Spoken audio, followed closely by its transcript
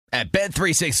At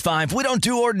Bet365, we don't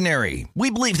do ordinary. We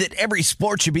believe that every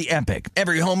sport should be epic.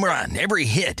 Every home run, every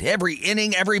hit, every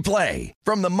inning, every play.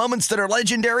 From the moments that are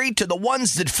legendary to the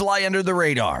ones that fly under the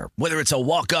radar. Whether it's a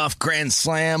walk-off grand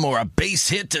slam or a base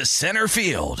hit to center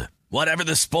field. Whatever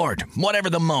the sport, whatever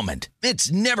the moment.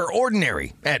 It's never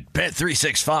ordinary at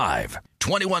Bet365.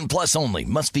 21 plus only.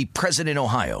 Must be present in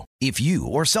Ohio. If you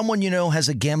or someone you know has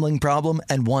a gambling problem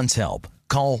and wants help,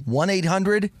 call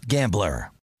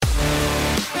 1-800-GAMBLER.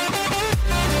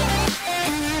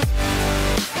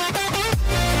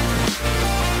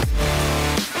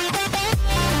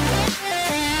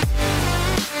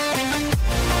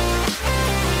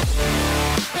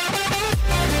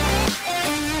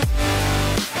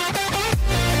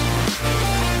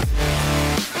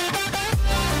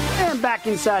 Back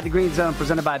inside the Green Zone,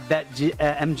 presented by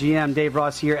BetMGM. Dave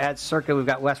Ross here at Circa. We've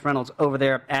got Wes Reynolds over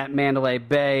there at Mandalay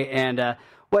Bay. And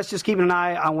Wes, just keeping an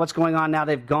eye on what's going on now.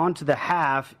 They've gone to the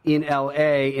half in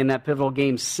L.A. in that pivotal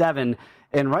Game 7.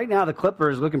 And right now the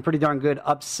Clippers looking pretty darn good,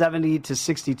 up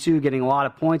 70-62, getting a lot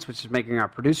of points, which is making our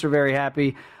producer very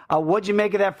happy. What'd you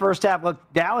make of that first half? Look,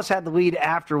 Dallas had the lead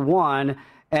after one,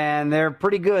 and they're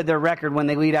pretty good, their record, when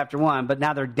they lead after one. But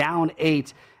now they're down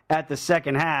 8 at the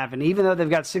second half. And even though they've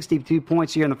got 62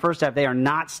 points here in the first half, they are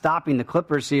not stopping the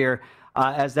Clippers here,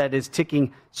 as that is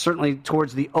ticking certainly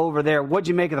towards the over there. What'd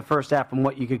you make of the first half from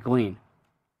what you could glean?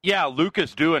 Yeah,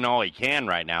 Luka's doing all he can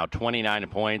right now, 29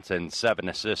 points and 7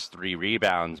 assists, 3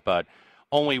 rebounds, but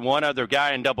only one other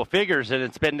guy in double figures, and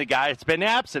it's been the guy that's been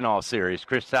absent all series,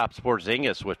 Kristaps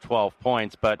Porzingis with 12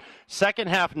 points. But second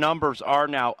half numbers are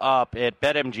now up at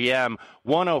BetMGM,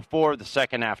 104 the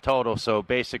second half total, so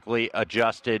basically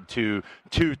adjusted to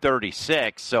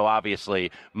 236. So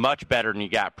obviously much better than you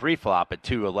got pre-flop at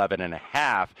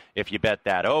 211.5 if you bet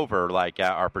that over, like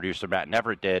our producer Matt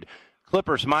Neverett did.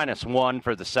 Clippers -1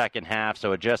 for the second half,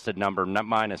 so adjusted number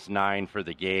 -9 for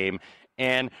the game.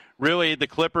 And really, the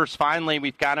Clippers, finally,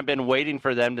 we've kind of been waiting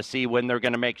for them to see when they're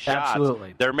going to make shots.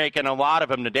 Absolutely. They're making a lot of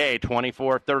them today,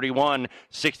 24-31,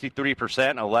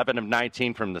 63%, 11 of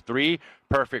 19 from the three,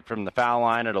 perfect from the foul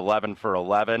line at 11 for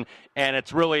 11. And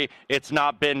it's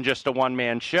not been just a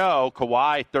one-man show.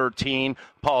 Kawhi, 13,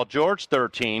 Paul George,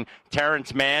 13,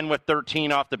 Terrence Mann with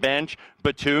 13 off the bench,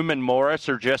 Batum and Morris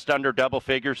are just under double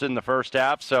figures in the first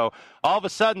half. So all of a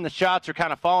sudden, the shots are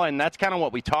kind of falling. That's kind of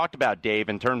what we talked about, Dave,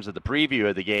 in terms of the preview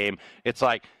of the game. It's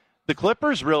like the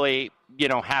Clippers really,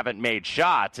 haven't made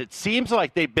shots. It seems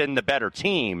like they've been the better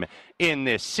team in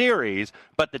this series,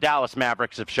 but the Dallas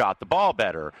Mavericks have shot the ball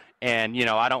better. And,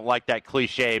 I don't like that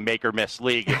cliche make or miss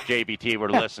league. If JBT were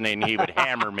listening, he would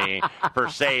hammer me for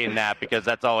saying that, because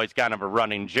that's always kind of a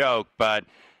running joke. But,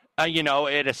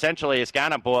 it essentially is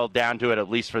kind of boiled down to it, at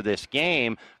least for this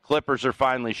game. Clippers are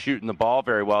finally shooting the ball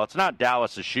very well. It's not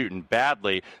Dallas is shooting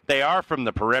badly. They are from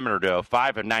the perimeter, though.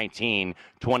 5 of 19,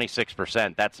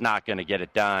 26%. That's not going to get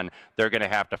it done. They're going to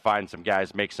have to find some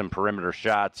guys, make some perimeter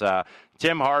shots.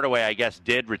 Tim Hardaway, I guess,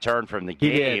 did return from the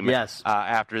game yes.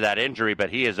 After that injury, but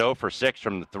he is 0 for 6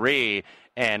 from the three,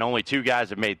 and only 2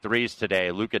 guys have made threes today,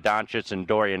 Luka Doncic and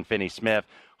Dorian Finney-Smith.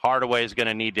 Hardaway is going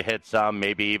to need to hit some,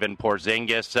 maybe even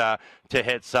Porzingis to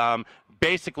hit some.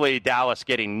 Basically, Dallas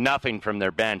getting nothing from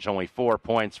their bench, only 4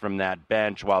 points from that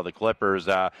bench, while the Clippers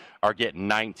are getting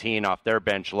 19 off their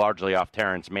bench, largely off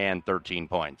Terrence Mann, 13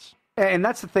 points. And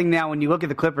that's the thing now, when you look at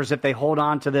the Clippers, if they hold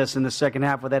on to this in the second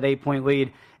half with that 8-point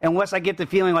lead. And Wes, I get the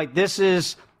feeling like this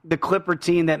is the Clipper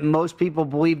team that most people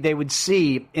believe they would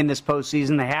see in this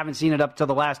postseason. They haven't seen it up to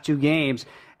the last 2 games.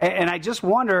 And I just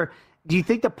wonder, do you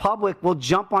think the public will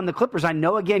jump on the Clippers? I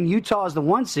know, again, Utah is the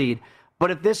 1 seed,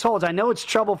 but if this holds, I know it's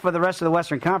trouble for the rest of the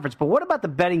Western Conference, but what about the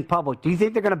betting public? Do you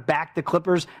think they're going to back the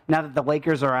Clippers now that the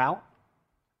Lakers are out?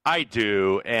 I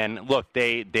do, and look,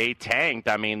 they tanked.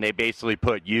 I mean, they basically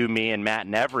put you, me, and Matt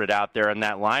Neverett out there in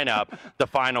that lineup the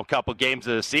final couple games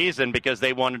of the season because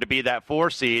they wanted to be that 4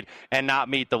 seed and not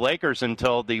meet the Lakers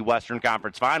until the Western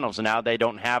Conference Finals. And now they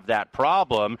don't have that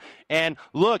problem. And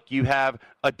look, you have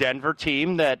a Denver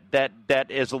team that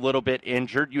is a little bit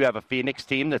injured. You have a Phoenix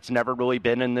team that's never really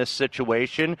been in this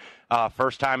situation.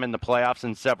 First time in the playoffs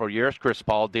in several years. Chris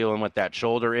Paul dealing with that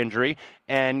shoulder injury.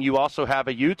 And you also have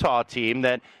a Utah team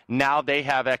that now they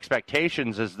have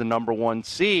expectations as the number 1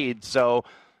 seed. So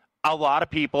a lot of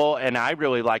people, and I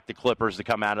really like the Clippers to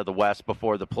come out of the West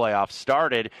before the playoffs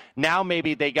started. Now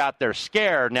maybe they got their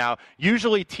scare. Now,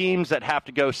 usually teams that have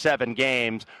to go 7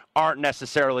 games aren't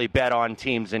necessarily bet on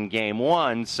teams in game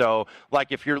 1. So,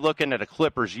 like if you're looking at a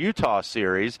Clippers-Utah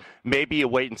series, maybe you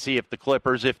wait and see if the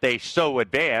Clippers, if they so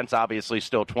advance, obviously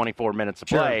still 24 minutes to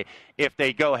play, if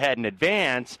they go ahead and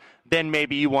advance, then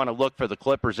maybe you want to look for the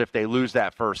Clippers if they lose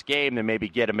that first game, then maybe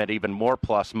get them at even more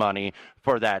plus money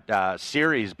for that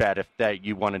series bet if that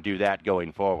you want to do that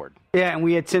going forward. Yeah, and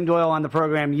we had Tim Doyle on the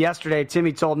program yesterday.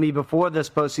 Timmy told me before this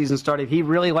postseason started he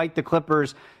really liked the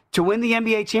Clippers to win the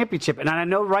NBA championship. And I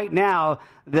know right now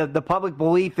the public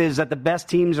belief is that the best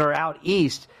teams are out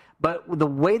east. But the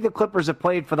way the Clippers have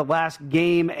played for the last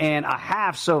game and a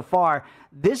half so far,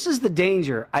 this is the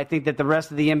danger, I think, that the rest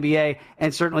of the NBA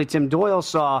and certainly Tim Doyle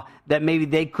saw, that maybe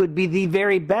they could be the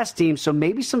very best team. So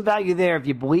maybe some value there if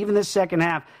you believe in this second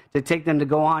half to take them to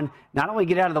go on, not only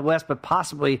get out of the West, but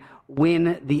possibly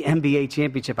win the NBA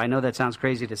championship. I know that sounds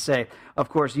crazy to say. Of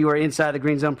course, you are inside the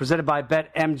Green Zone, presented by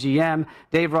BetMGM.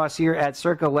 Dave Ross here at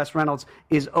Circa. Wes Reynolds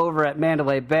is over at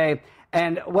Mandalay Bay.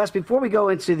 And, Wes, before we go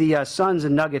into the Suns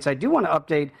and Nuggets, I do want to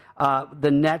update the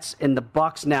Nets and the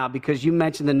Bucks now, because you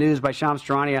mentioned the news by Shams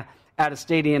Charania at a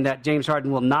stadium that James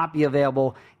Harden will not be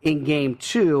available in Game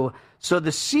 2. So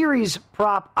the series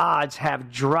prop odds have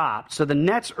dropped. So the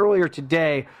Nets earlier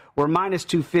today were minus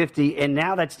 250, and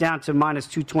now that's down to minus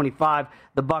 225.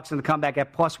 The Bucks in the comeback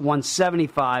at plus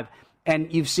 175.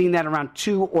 And you've seen that around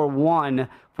 2 or 1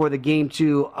 for the Game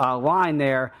 2 line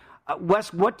there.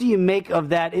 Wes, what do you make of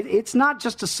that? It's not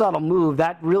just a subtle move.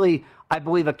 That really, I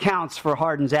believe, accounts for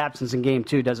Harden's absence in Game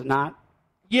 2, does it not?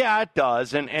 Yeah, it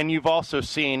does. And you've also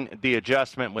seen the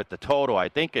adjustment with the total. I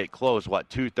think it closed,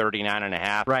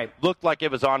 239.5. Right. Looked like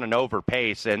it was on an over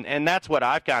pace. And that's what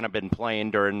I've kind of been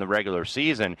playing during the regular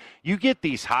season. You get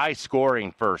these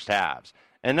high-scoring first halves.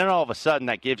 And then all of a sudden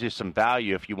that gives you some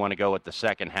value if you want to go with the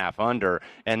second half under.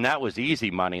 And that was easy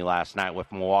money last night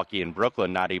with Milwaukee and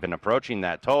Brooklyn not even approaching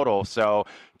that total. So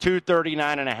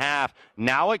 239.5.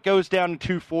 Now it goes down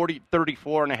to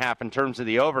 234.5 in terms of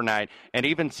the overnight, and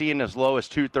even seeing as low as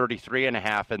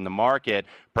 233.5 in the market.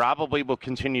 Probably will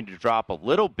continue to drop a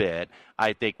little bit,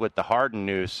 I think, with the Harden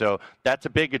news. So that's a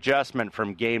big adjustment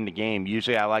from game to game.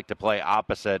 Usually I like to play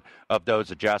opposite of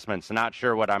those adjustments. Not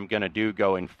sure what I'm going to do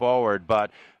going forward,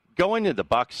 but going to the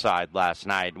Bucks side last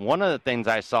night, one of the things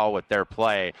I saw with their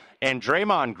play, and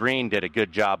Draymond Green did a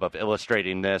good job of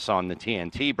illustrating this on the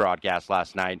TNT broadcast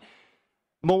last night,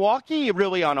 Milwaukee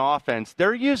really on offense,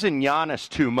 they're using Giannis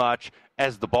too much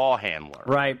as the ball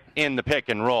handler in the pick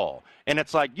and roll. And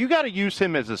it's like, you got to use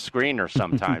him as a screener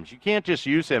sometimes. You can't just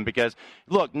use him because,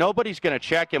 look, nobody's going to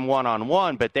check him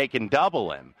one-on-one, but they can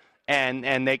double him.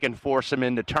 And they can force him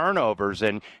into turnovers,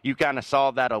 and you kind of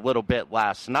saw that a little bit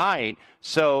last night.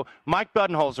 So Mike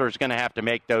Budenholzer is going to have to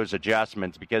make those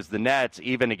adjustments because the Nets,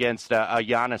 even against a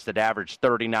Giannis that averaged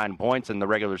 39 points in the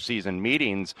regular season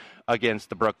meetings against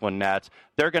the Brooklyn Nets,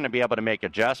 they're going to be able to make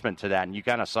adjustment to that, and you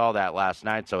kind of saw that last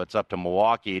night. So it's up to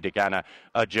Milwaukee to kind of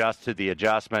adjust to the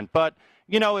adjustment. But,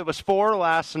 you know, it was 4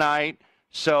 last night.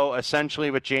 So essentially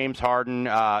with James Harden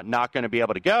not going to be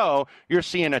able to go, you're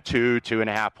seeing a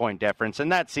 2.5 point difference,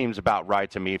 and that seems about right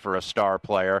to me for a star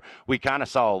player. We kind of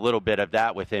saw a little bit of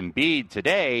that with Embiid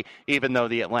today, even though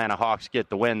the Atlanta Hawks get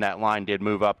the win. That line did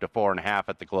move up to 4.5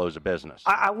 at the close of business.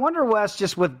 I wonder, Wes,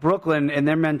 just with Brooklyn and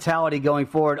their mentality going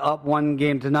forward, up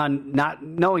 1-0, not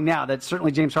knowing now that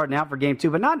certainly James Harden out for Game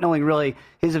 2, but not knowing really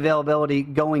his availability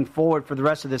going forward for the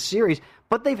rest of this series.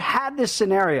 But they've had this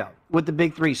scenario with the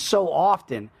big three so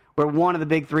often where one of the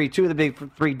big three, two of the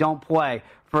big three don't play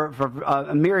for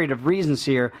a myriad of reasons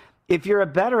here. If you're a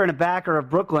bettor and a backer of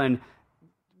Brooklyn,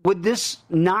 would this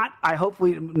not,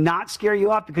 hopefully not scare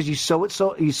you off because you saw it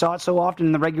so often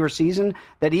in the regular season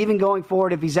that even going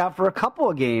forward, if he's out for a couple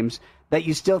of games, that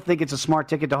you still think it's a smart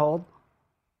ticket to hold?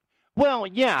 Well,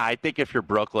 yeah, I think if you're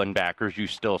Brooklyn backers, you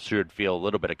still should feel a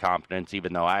little bit of confidence,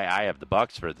 even though I have the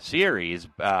Bucks for the series,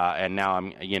 and now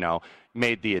I'm,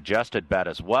 made the adjusted bet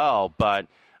as well. But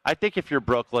I think if you're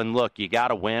Brooklyn, look, you got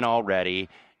to win already.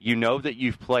 You know that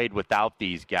you've played without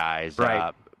these guys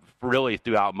really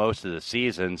throughout most of the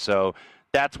season, so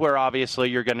that's where obviously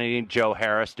you're going to need Joe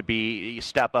Harris to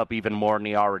step up even more than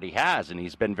he already has, and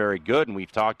he's been very good. And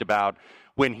we've talked about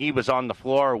when he was on the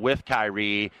floor with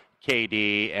Kyrie,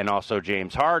 KD, and also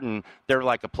James Harden, they're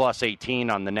like a plus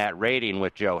 18 on the net rating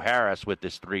with Joe Harris with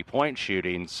this three-point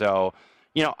shooting. So,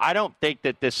 I don't think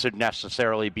that this should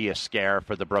necessarily be a scare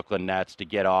for the Brooklyn Nets to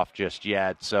get off just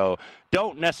yet. So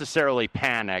don't necessarily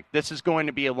panic. This is going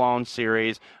to be a long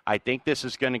series. I think this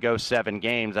is going to go 7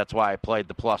 games. That's why I played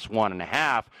the plus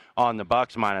 1.5 on the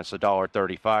Bucks minus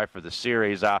 $1.35 for the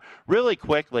series. Really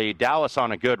quickly, Dallas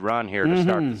on a good run here to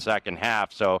start the second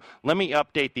half. So let me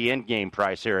update the in-game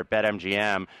price here at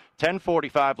BetMGM.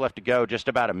 10:45 left to go, just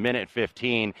about a minute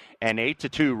 15, an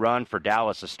 8-2 run for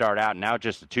Dallas to start out. Now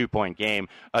just a 2-point game.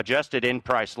 Adjusted in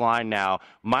price line now,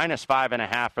 minus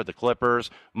 5.5 for the Clippers,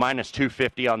 minus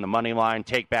 250 on the money line. line.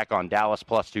 Take back on Dallas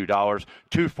plus $2.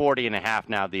 240.5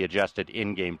 now the adjusted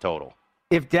in-game total.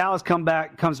 If Dallas comes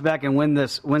back and wins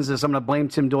this, I'm going to blame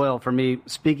Tim Doyle for me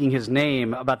speaking his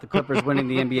name about the Clippers winning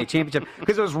the NBA championship,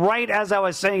 because it was right as I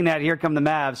was saying that. Here come the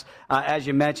Mavs, as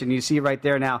you mentioned. You see right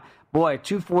there now. Boy,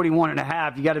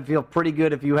 241.5. You got to feel pretty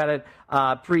good if you had it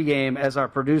pregame, as our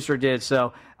producer did.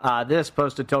 So this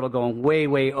posted total going way,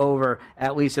 way over,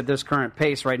 at least at this current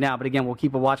pace right now. But again, we'll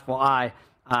keep a watchful eye,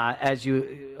 as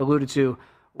you alluded to,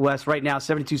 West. Right now,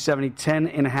 72-70,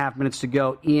 10.5 minutes to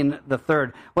go in the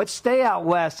third. Let's stay out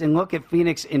west and look at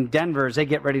Phoenix and Denver as they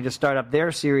get ready to start up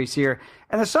their series here.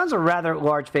 And the Suns are a rather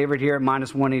large favorite here,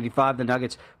 minus 185. The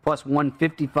Nuggets plus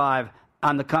 155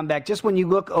 on the comeback. Just when you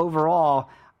look overall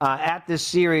at this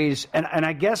series, and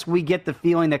I guess we get the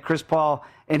feeling that Chris Paul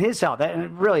and his health,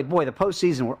 and really, boy, the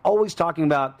postseason, we're always talking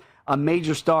about a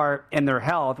major star and their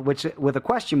health, which with a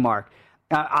question mark.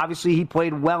 Obviously, he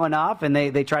played well enough, and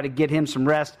they try to get him some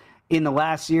rest in the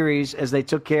last series as they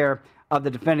took care of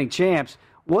the defending champs.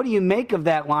 What do you make of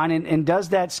that line, and does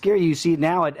that scare you? You see it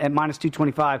now at minus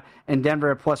 225 and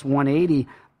Denver at plus 180.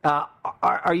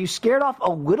 Are you scared off a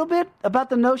little bit about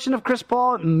the notion of Chris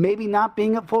Paul maybe not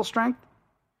being at full strength?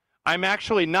 I'm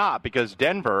actually not, because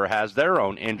Denver has their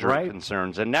own injury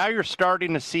concerns. And now you're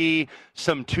starting to see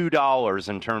some $2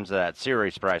 in terms of that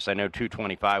series price. I know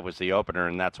 $2.25 was the opener,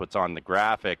 and that's what's on the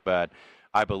graphic. But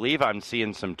I believe I'm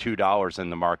seeing some $2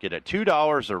 in the market. At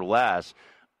 $2 or less,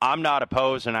 I'm not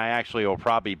opposed, and I actually will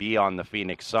probably be on the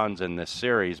Phoenix Suns in this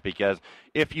series. Because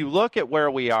if you look at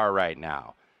where we are right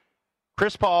now,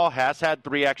 Chris Paul has had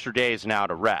 3 extra days now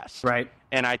to rest. Right.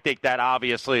 And I think that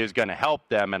obviously is going to help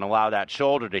them and allow that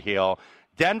shoulder to heal.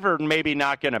 Denver maybe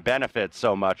not going to benefit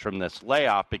so much from this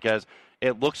layoff, because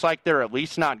it looks like they're at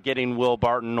least not getting Will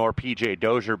Barton or P.J.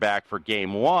 Dozier back for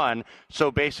Game 1. So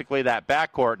basically that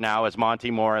backcourt now is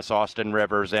Monty Morris, Austin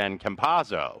Rivers, and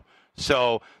Campazzo.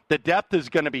 So the depth is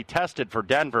going to be tested for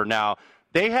Denver. Now,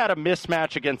 they had a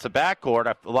mismatch against the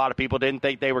backcourt. A lot of people didn't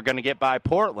think they were going to get by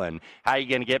Portland. How are you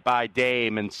going to get by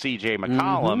Dame and C.J.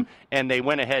 McCollum? And they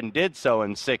went ahead and did so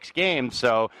in 6 games.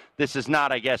 So this is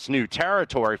not, I guess, new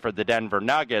territory for the Denver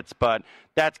Nuggets, but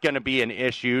that's going to be an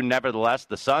issue. Nevertheless,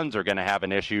 the Suns are going to have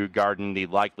an issue guarding the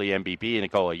likely MVP,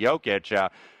 Nikola Jokic.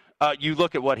 You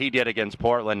look at what he did against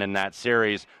Portland in that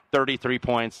series, 33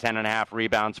 points, 10.5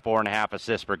 rebounds, 4.5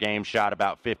 assists per game, shot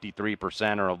about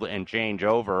 53% and change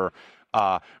over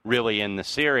really in the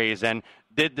series, and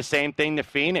did the same thing to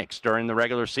Phoenix during the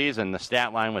regular season. The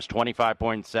stat line was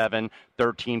 25.7,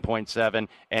 13.7,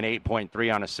 and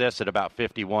 8.3 on assists at about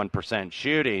 51%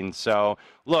 shooting. So,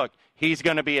 look, he's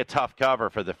going to be a tough cover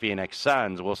for the Phoenix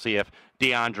Suns. We'll see if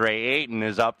DeAndre Ayton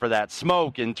is up for that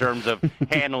smoke in terms of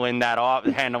handling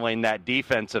that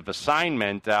defensive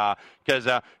assignment,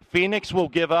 because Phoenix will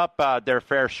give up their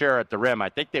fair share at the rim. I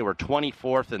think they were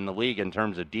 24th in the league in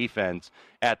terms of defense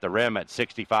at the rim at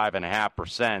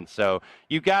 65.5%. So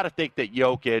you got to think that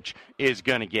Jokic is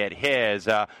going to get his.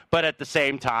 But at the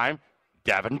same time,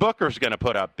 Devin Booker's going to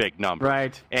put up big numbers.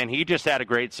 Right. And he just had a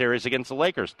great series against the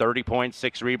Lakers, 30 points,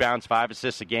 6 rebounds, 5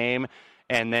 assists a game.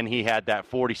 And then he had that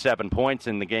 47 points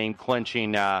in the game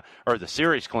clinching, or the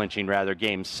series clinching, rather,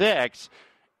 Game 6.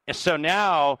 So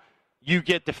now you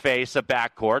get to face a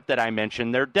backcourt that I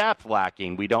mentioned their depth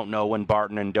lacking. We don't know when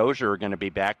Barton and Dozier are going to be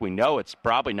back. We know it's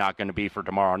probably not going to be for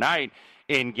tomorrow night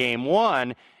in Game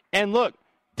 1. And look,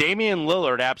 Damian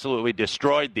Lillard absolutely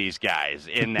destroyed these guys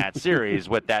in that series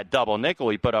with that double nickel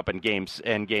he put up in Game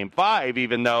 5,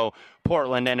 even though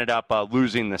Portland ended up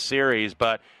losing the series.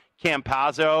 But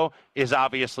Campazzo is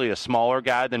obviously a smaller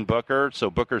guy than Booker,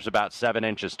 so Booker's about 7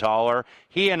 inches taller.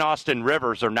 He and Austin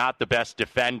Rivers are not the best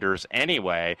defenders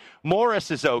anyway.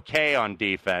 Morris is okay on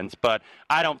defense, but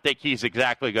I don't think he's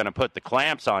exactly going to put the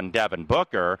clamps on Devin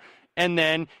Booker. And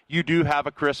then you do have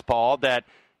a Chris Paul that,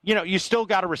 you know, you still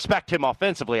got to respect him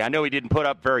offensively. I know he didn't put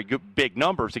up very good, big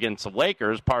numbers against the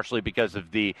Lakers, partially because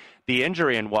of the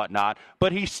injury and whatnot,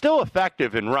 but he's still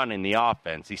effective in running the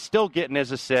offense. He's still getting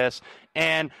his assists.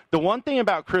 And the one thing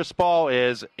about Chris Paul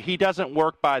is he doesn't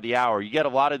work by the hour. You get a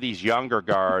lot of these younger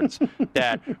guards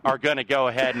that are going to go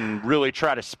ahead and really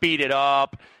try to speed it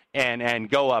up and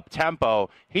go up tempo.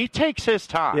 He takes his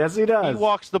time. Yes, he does. He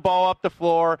walks the ball up the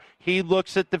floor. He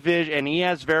looks at the vision, and he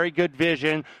has very good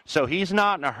vision, so he's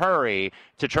not in a hurry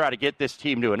to try to get this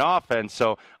team to an offense.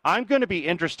 So I'm going to be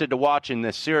interested to watch in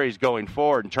this series going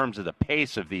forward in terms of the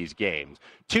pace of these games.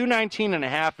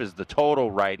 219.5 is the total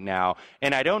right now,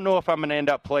 and I don't know if I'm going to end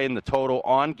up playing the total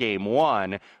on Game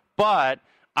 1, but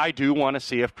I do want to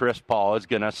see if Chris Paul is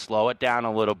going to slow it down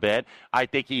a little bit. I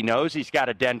think he knows he's got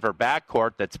a Denver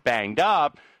backcourt that's banged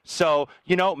up, So,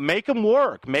 make them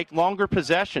work. Make longer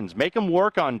possessions. Make them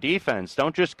work on defense.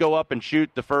 Don't just go up and shoot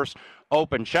the first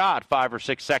open shot 5 or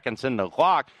 6 seconds into the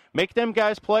clock. Make them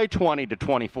guys play 20 to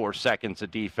 24 seconds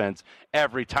of defense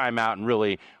every time out and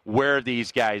really wear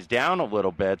these guys down a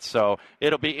little bit. So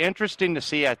it'll be interesting to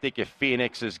see, I think, if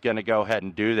Phoenix is going to go ahead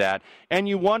and do that. And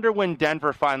you wonder when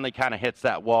Denver finally kind of hits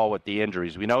that wall with the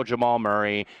injuries. We know Jamal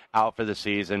Murray out for the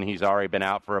season. He's already been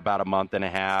out for about a month and a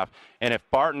half. And if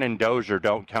Barton and Dozier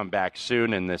don't come back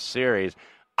soon in this series,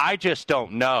 I just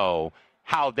don't know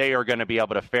how they are going to be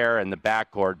able to fare in the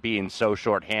backcourt being so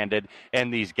shorthanded,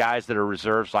 and these guys that are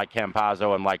reserves like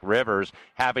Campazzo and like Rivers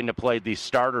having to play these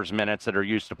starters minutes that are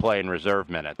used to playing reserve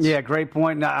minutes. Yeah, great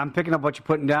point. I'm picking up what you're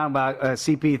putting down about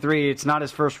CP3. It's not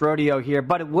his first rodeo here,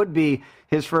 but it would be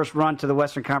his first run to the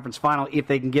Western Conference Final if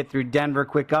they can get through Denver.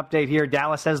 Quick update here.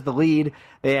 Dallas has the lead.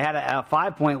 They had a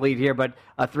 5-point lead here, but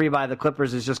a 3 by the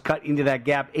Clippers is just cut into that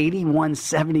gap,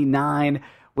 81-79.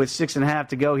 With 6.5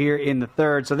 to go here in the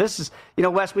third. So this is,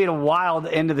 Wes, we had a wild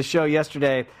end of the show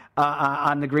yesterday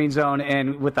on the Green Zone,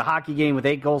 and with the hockey game with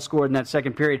 8 goals scored in that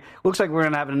second period, looks like we're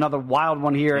going to have another wild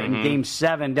one here in Game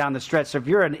 7 down the stretch. So if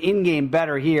you're an in-game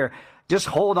bettor here, just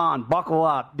hold on, buckle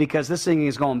up, because this thing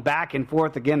is going back and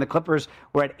forth. Again, the Clippers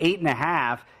were at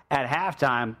 8.5 at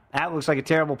halftime. That looks like a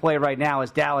terrible play right now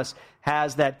as Dallas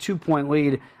has that 2-point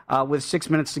lead with 6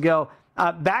 minutes to go.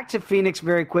 Back to Phoenix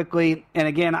very quickly, and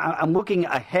again, I'm looking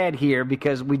ahead here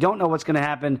because we don't know what's going to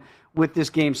happen with this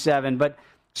Game 7, but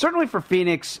certainly for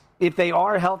Phoenix, if they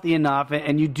are healthy enough,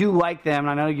 and you do like them, and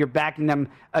I know you're backing them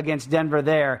against Denver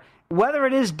there, whether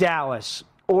it is Dallas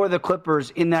or the Clippers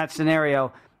in that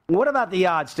scenario, what about the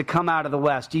odds to come out of the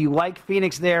West? Do you like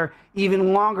Phoenix there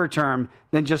even longer term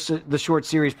than just the short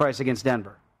series price against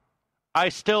Denver? I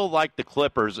still like the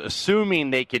Clippers,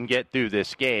 assuming they can get through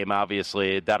this game.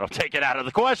 Obviously, that'll take it out of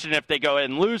the question if they go ahead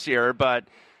and lose here. But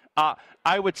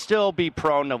I would still be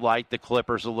prone to like the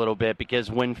Clippers a little bit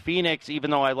because when Phoenix, even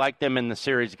though I like them in the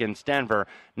series against Denver,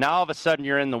 now all of a sudden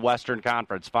you're in the Western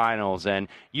Conference Finals and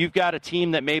you've got a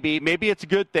team that maybe it's a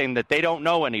good thing that they don't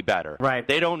know any better. Right.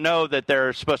 They don't know that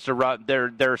they're supposed to run.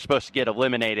 They're supposed to get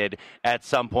eliminated at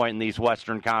some point in these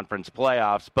Western Conference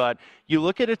playoffs. But you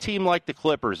look at a team like the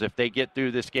Clippers, if they get through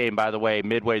this game, by the way,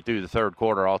 midway through the third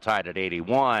quarter, all tied at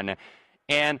 81,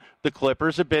 and the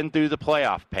Clippers have been through the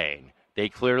playoff pain. They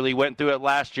clearly went through it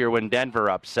last year when Denver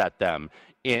upset them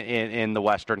in the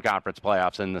Western Conference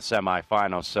playoffs in the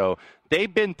semifinals. So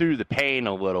they've been through the pain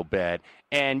a little bit.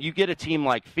 And you get a team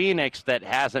like Phoenix that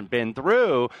hasn't been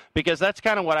through, because that's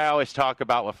kind of what I always talk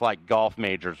about with like golf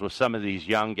majors with some of these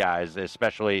young guys,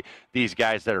 especially these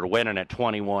guys that are winning at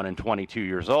 21 and 22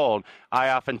 years old. I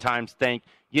oftentimes think,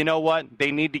 you know what?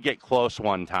 They need to get close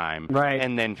one time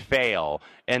and then fail.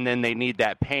 And then they need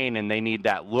that pain and they need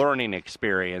that learning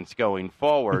experience going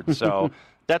forward. So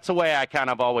that's the way I kind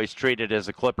of always treat it as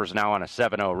the Clippers now on a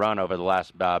 7-0 run over the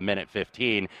last minute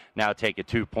 15, now take a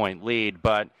 2-point lead.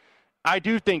 But I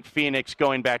do think Phoenix,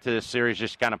 going back to this series,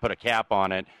 just kind of put a cap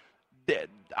on it.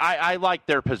 I like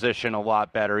their position a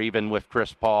lot better, even with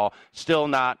Chris Paul. Still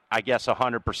not, I guess,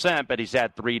 100%, but he's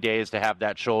had 3 days to have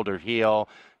that shoulder heal.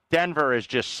 Denver is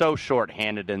just so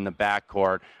shorthanded in the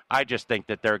backcourt. I just think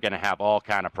that they're going to have all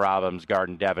kind of problems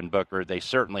guarding Devin Booker. They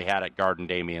certainly had it guarding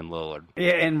Damian Lillard.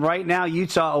 Yeah, and right now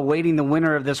Utah awaiting the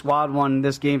winner of this wild one,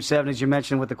 this Game 7, as you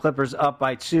mentioned, with the Clippers up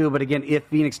by 2. But again, if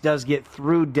Phoenix does get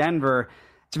through Denver,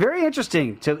 it's very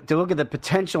interesting to look at the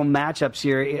potential matchups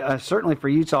here, certainly for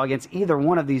Utah against either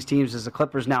one of these teams, as the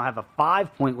Clippers now have a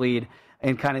 5-point lead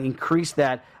and kind of increase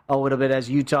that a little bit as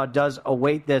Utah does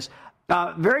await this.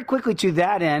 Very quickly to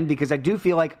that end, because I do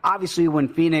feel like obviously when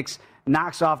Phoenix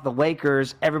knocks off the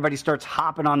Lakers, everybody starts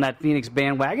hopping on that Phoenix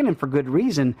bandwagon, and for good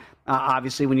reason.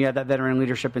 Obviously, when you have that veteran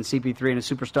leadership in CP3 and a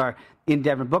superstar in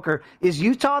Devin Booker, is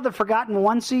Utah the forgotten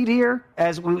 1 seed here?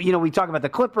 As we talk about the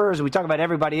Clippers and we talk about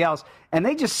everybody else, and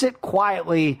they just sit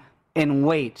quietly and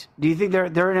wait. Do you think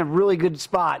they're in a really good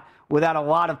spot without a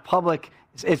lot of public?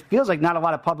 It feels like not a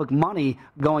lot of public money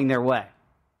going their way.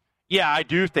 Yeah, I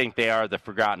do think they are the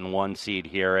forgotten 1 seed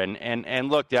here. And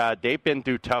look, they've been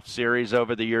through tough series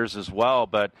over the years as well,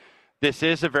 but this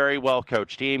is a very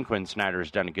well-coached team. Quinn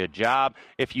Snyder's done a good job.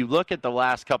 If you look at the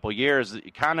last couple years,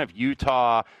 kind of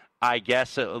Utah, I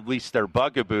guess at least their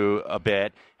bugaboo a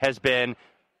bit, has been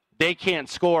they can't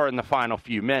score in the final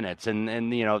few minutes, and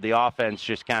the offense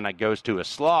just kind of goes to a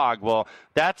slog. Well,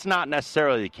 that's not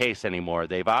necessarily the case anymore.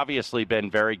 They've obviously been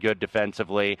very good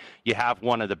defensively. You have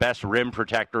one of the best rim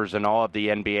protectors in all of the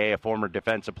NBA, a former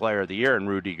Defensive Player of the Year in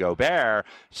Rudy Gobert.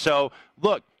 So,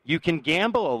 look, you can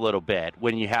gamble a little bit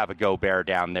when you have a Gobert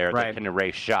down there right. that can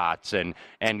erase shots and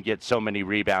get so many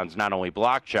rebounds, not only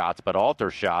block shots, but alter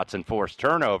shots and force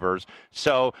turnovers.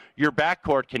 So your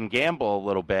backcourt can gamble a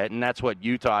little bit, and that's what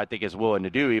Utah, I think, is willing to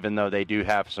do, even though they do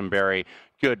have some very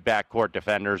good backcourt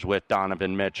defenders with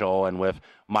Donovan Mitchell and with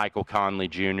Michael Conley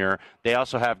Jr. They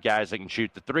also have guys that can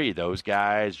shoot the three. Those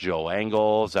guys, Joel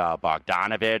Ingles,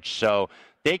 Bogdanovich. So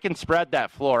they can spread that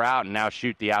floor out and now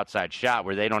shoot the outside shot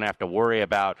where they don't have to worry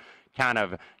about kind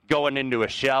of going into a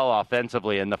shell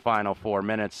offensively in the final 4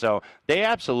 minutes. So they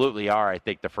absolutely are, I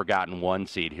think, the forgotten one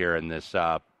seed here in this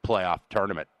playoff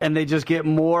tournament. And they just get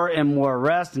more and more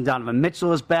rest, and Donovan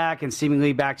Mitchell is back and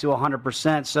seemingly back to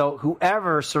 100%. So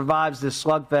whoever survives this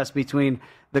slugfest between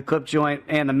the Clip Joint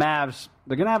and the Mavs,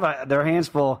 they're going to have their hands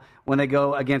full when they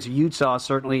go against Utah,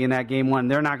 certainly in that game one.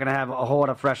 They're not going to have a whole lot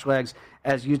of fresh legs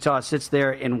as Utah sits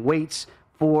there and waits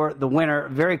for the winner.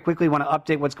 Very quickly, want to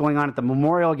update what's going on at the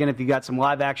Memorial. Again, if you got some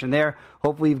live action there,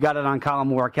 hopefully you've got it on Colin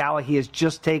Morikawa. He has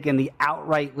just taken the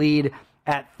outright lead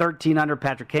at 13 under.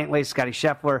 Patrick Cantlay, Scotty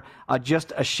Scheffler,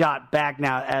 just a shot back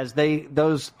now as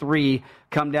those three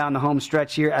come down the home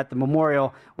stretch here at the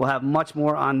Memorial. We'll have much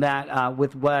more on that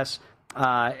with Wes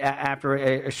after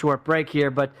a short break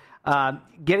here. But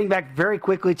getting back very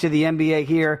quickly to the NBA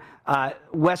here,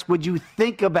 Wes, would you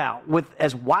think about, with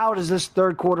as wild as this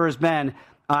third quarter has been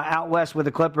out west with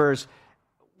the Clippers,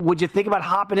 would you think about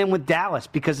hopping in with Dallas?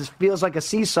 Because it feels like a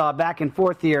seesaw back and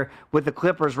forth here with the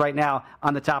Clippers right now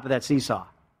on the top of that seesaw.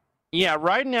 Yeah,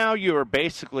 right now you are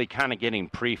basically kind of getting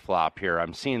pre-flop here.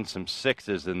 I'm seeing some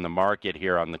sixes in the market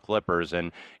here on the Clippers,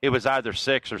 and it was either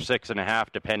 6 or 6.5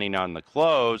 depending on the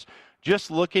close. Just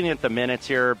looking at the minutes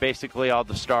here, basically all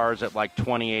the stars at like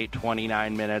 28,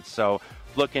 29 minutes. So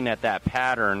looking at that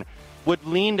pattern, would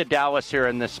lean to Dallas here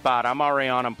in this spot. I'm already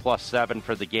on them +7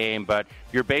 for the game, but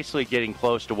you're basically getting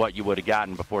close to what you would have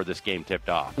gotten before this game tipped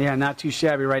off. Yeah, not too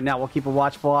shabby right now. We'll keep a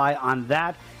watchful eye on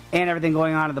that and everything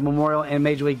going on at the Memorial and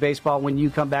Major League Baseball when you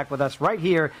come back with us right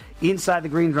here inside the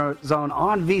Green Zone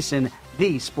on VSiN,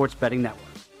 the Sports Betting Network.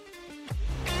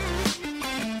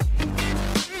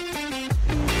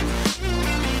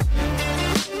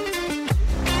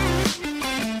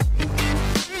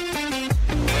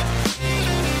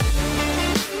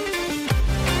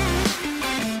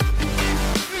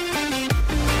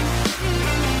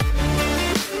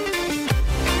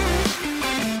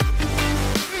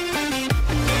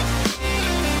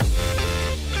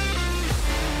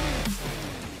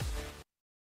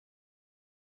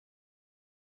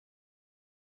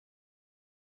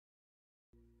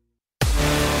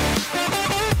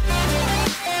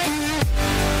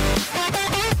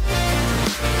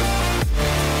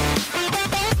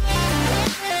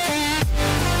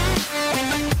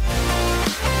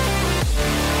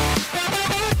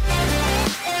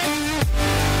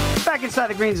 Inside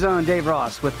the Green Zone, Dave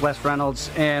Ross with Wes Reynolds.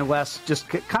 And Wes, just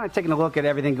kind of taking a look at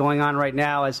everything going on right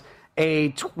now as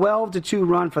a 12-2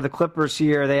 run for the Clippers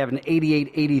here. They have an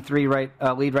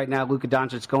 88-83 lead right now. Luka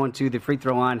Doncic going to the free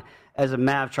throw line as a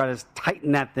Mav try to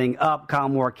tighten that thing up.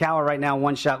 Colin Morikawa right now,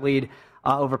 one-shot lead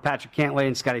over Patrick Cantlay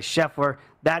and Scotty Scheffler.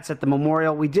 That's at the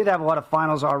Memorial. We did have a lot of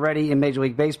finals already in Major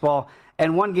League Baseball.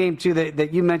 And one game, too,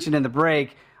 that you mentioned in the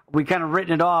break, we kind of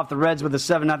written it off, the Reds with a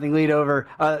 7-0 lead over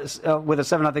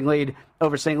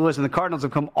St. Louis, and the Cardinals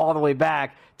have come all the way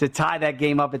back to tie that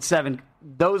game up at 7.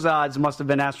 Those odds must have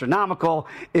been astronomical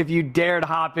if you dared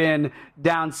hop in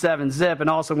down 7-0. And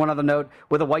also one other note,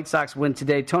 with a White Sox win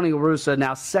today, Tony La Russa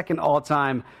now second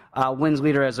all-time wins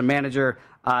leader as a manager,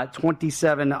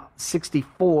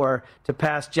 27-64 to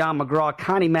pass John McGraw.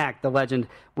 Connie Mack, the legend,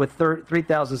 with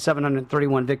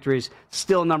 3,731 victories,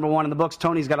 still number one in the books.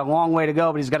 Tony's got a long way to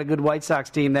go, but he's got a good White Sox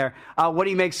team there. What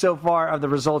do you make so far of the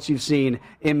results you've seen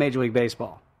in Major League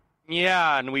Baseball?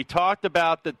 Yeah, and we talked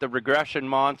about that the regression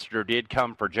monster did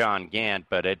come for John Gant,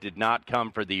 but it did not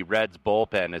come for the Reds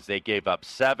bullpen as they gave up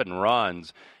 7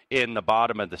 runs in the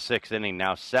bottom of the 6th inning.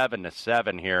 Now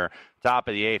 7-7 here, top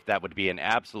of the 8th. That would be an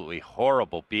absolutely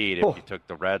horrible beat if you took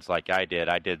the Reds like I did.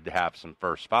 I did have some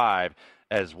first 5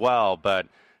 as well, but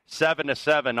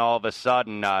 7-7 all of a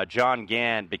sudden, John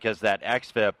Gant, because that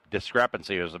xFIP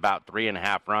discrepancy was about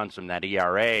 3.5 runs from that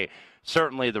ERA.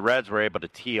 Certainly the Reds were able to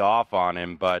tee off on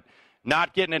him, but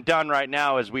not getting it done right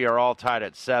now as we are all tied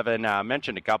at 7. I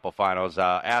mentioned a couple finals.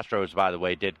 Astros, by the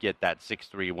way, did get that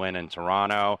 6-3 win in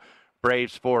Toronto.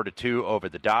 Braves 4-2 over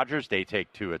the Dodgers. They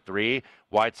take 2-3.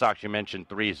 White Sox, you mentioned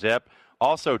 3-0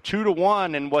 also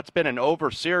 2-1 in what's been an over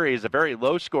series, a very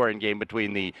low-scoring game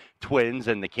between the Twins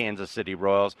and the Kansas City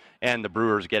Royals, and the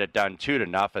Brewers get it done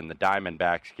 2-0. The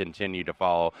Diamondbacks continue to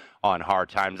fall on hard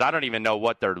times. I don't even know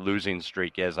what their losing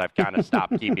streak is. I've kind of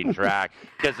stopped keeping track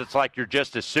because it's like you're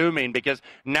just assuming, because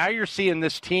now you're seeing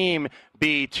this team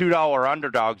be $2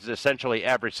 underdogs essentially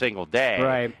every single day.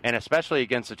 Right. And especially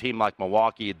against a team like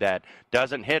Milwaukee that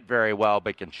doesn't hit very well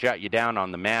but can shut you down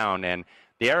on the mound. And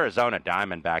the Arizona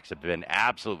Diamondbacks have been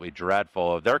absolutely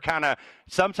dreadful. They're kind of,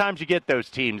 sometimes you get those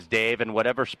teams, Dave, in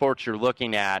whatever sports you're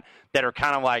looking at, that are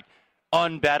kind of like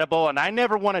unbettable. And I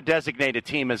never want to designate a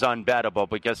team as unbettable,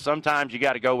 because sometimes you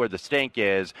got to go where the stink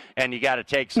is, and you got to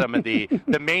take some of the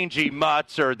mangy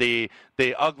mutts or the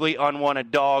ugly unwanted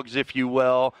dogs, if you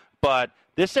will. But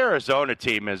this Arizona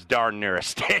team is darn near a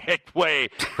stay away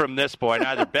from this point.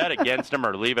 Either bet against them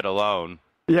or leave it alone.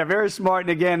 Yeah, very smart. And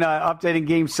again, updating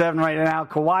Game 7 right now.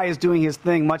 Kawhi is doing his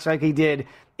thing, much like he did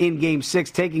in Game 6,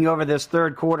 taking over this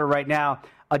third quarter right now.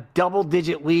 A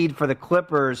double-digit lead for the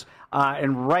Clippers.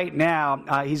 And right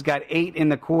now, he's got 8 in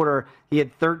the quarter. He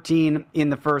had 13 in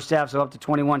the first half, so up to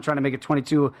 21, trying to make it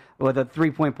 22 with a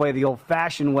three-point play the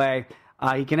old-fashioned way.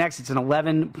 He connects. It's an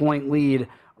 11-point lead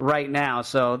right now,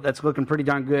 so that's looking pretty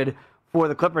darn good for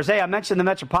the Clippers. Hey, I mentioned the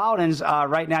Metropolitans.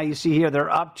 Right now, you see here, they're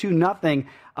up 2-0,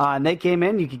 and they came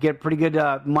in. You could get pretty good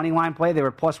money line play. They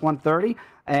were plus 130,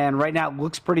 and right now it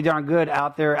looks pretty darn good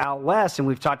out there out west. And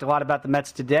we've talked a lot about the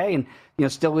Mets today,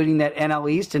 and still leading that NL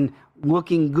East and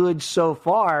looking good so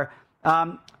far.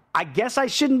 I guess I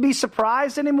shouldn't be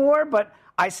surprised anymore, but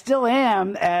I still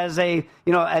am as a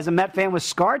Met fan with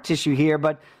scar tissue here.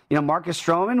 But Marcus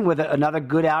Stroman with another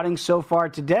good outing so far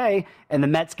today, and the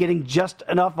Mets getting just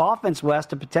enough offense, Wes,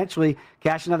 to potentially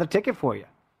cash another ticket for you.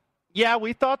 Yeah,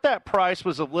 we thought that price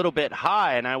was a little bit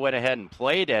high, and I went ahead and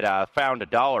played it. Found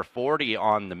 $1.40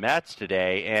 on the Mets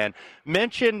today, and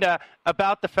mentioned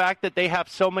about the fact that they have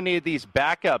so many of these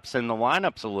backups in the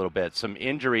lineups a little bit, some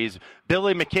injuries.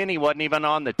 Billy McKinney wasn't even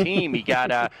on the team. He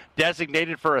got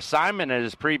designated for assignment at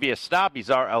his previous stop. He's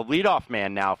a leadoff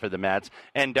man now for the Mets,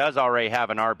 and does already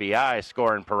have an RBI,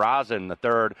 scoring Peraza in the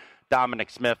third. Dominic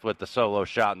Smith with the solo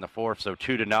shot in the fourth, so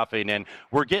 2-0, and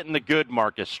we're getting the good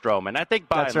Marcus Stroman. I think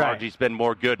by and large he's been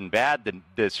more good and bad than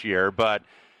this year, but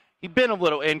he's been a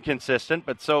little inconsistent.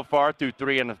 But so far through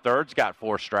 3 1/3, got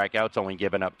 4 strikeouts, only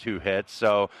given up 2 hits.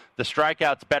 So the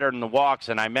strikeouts better than the walks,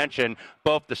 and I mentioned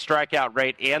both the strikeout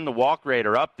rate and the walk rate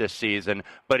are up this season,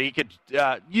 but he could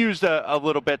use a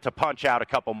little bit to punch out a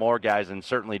couple more guys, and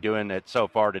certainly doing it so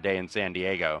far today in San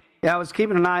Diego. Yeah, I was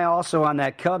keeping an eye also on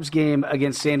that Cubs game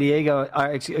against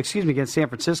against San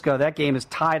Francisco. That game is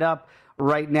tied up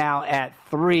right now at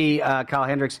 3. Kyle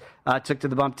Hendricks took to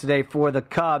the bump today for the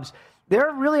Cubs.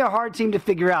 They're really a hard team to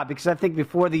figure out, because I think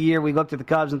before the year we looked at the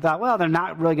Cubs and thought, well, they're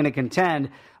not really going to contend.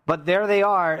 But there they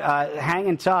are,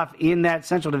 hanging tough in that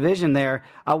Central Division there.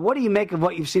 What do you make of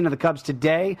what you've seen of the Cubs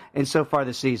today and so far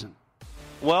this season?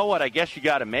 Well, what I guess you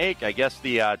got to make, I guess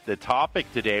the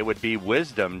topic today would be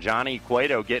wisdom. Johnny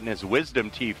Cueto getting his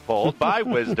wisdom teeth pulled by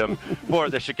wisdom for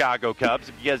the Chicago Cubs,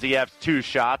 because he has 2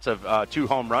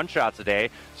 home run shots a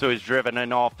day. So he's driven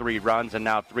in all 3 runs, and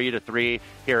now 3-3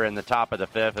 here in the top of the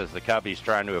 5th as the Cubbies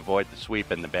trying to avoid the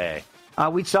sweep in the Bay.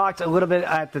 We talked a little bit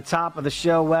at the top of the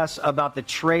show, Wes, about the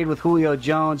trade with Julio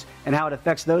Jones and how it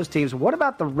affects those teams. What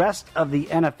about the rest of the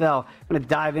NFL? I'm going to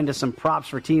dive into some props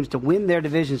for teams to win their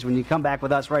divisions when you come back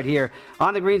with us right here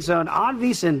on the Green Zone on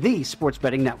VSiN, the Sports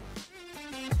Betting Network.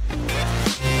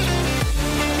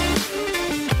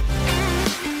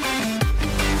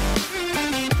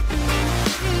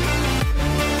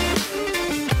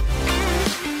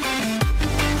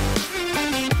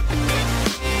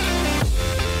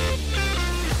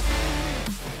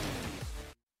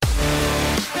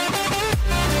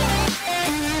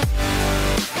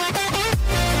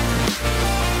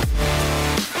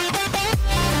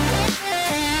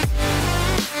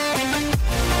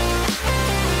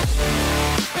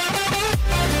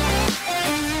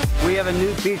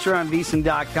 Feature on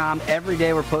VSiN.com. Every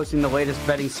day we're posting the latest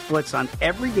betting splits on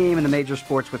every game in the major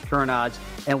sports with current odds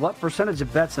and what percentage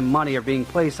of bets and money are being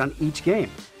placed on each game.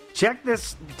 Check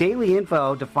this daily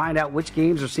info to find out which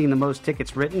games are seeing the most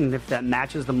tickets written and if that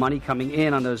matches the money coming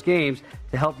in on those games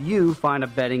to help you find a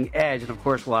betting edge. And of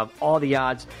course, we'll have all the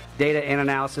odds, data, and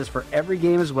analysis for every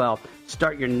game as well.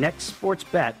 Start your next sports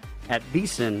bet at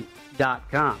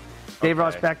VSiN.com. Dave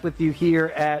Ross back with you here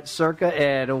at Circa,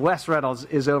 and Wes Reynolds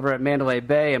is over at Mandalay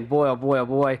Bay, and boy, oh boy, oh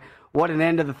boy, what an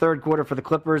end of the third quarter for the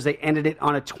Clippers. They ended it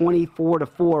on a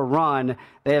 24-4 run.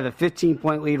 They have a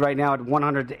 15-point lead right now at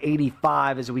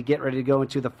 100-85 as we get ready to go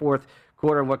into the fourth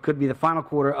quarter, what could be the final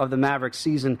quarter of the Mavericks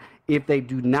season if they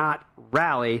do not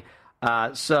rally.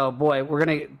 So, boy, we're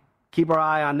going to keep our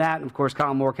eye on that. And, of course,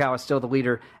 Colin Morikawa is still the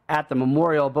leader at the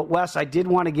Memorial. But, Wes, I did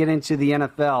want to get into the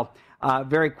NFL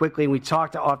very quickly. And we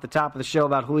talked off the top of the show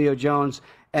about Julio Jones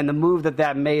and the move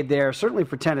that made there, certainly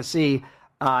for Tennessee,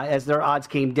 as their odds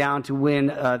came down to win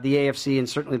the AFC and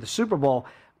certainly the Super Bowl.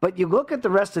 But you look at the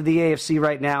rest of the AFC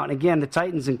right now, and again, the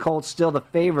Titans and Colts still the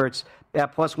favorites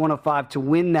at plus 105 to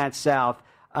win that South.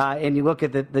 And you look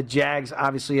at the Jags,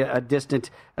 obviously a distant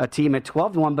team at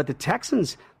 12-1, but the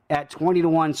Texans at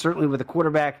 20-1, certainly with the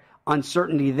quarterback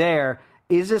uncertainty there.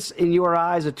 Is this, in your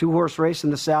eyes, a two-horse race in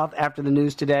the South after the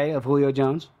news today of Julio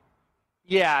Jones?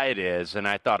 Yeah, it is, and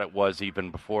I thought it was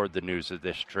even before the news of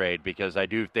this trade, because I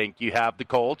do think you have the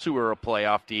Colts, who were a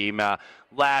playoff team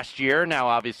last year. Now,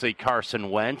 obviously, Carson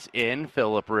Wentz in,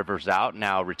 Phillip Rivers out,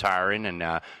 now retiring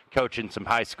and coaching some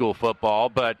high school football.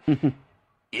 But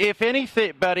if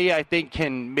anybody, I think,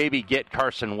 can maybe get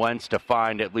Carson Wentz to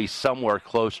find at least somewhere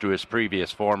close to his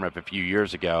previous form of a few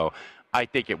years ago, I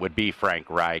think it would be Frank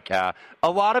Reich. A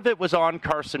lot of it was on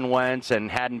Carson Wentz and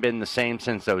hadn't been the same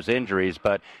since those injuries,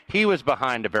 but he was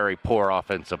behind a very poor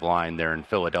offensive line there in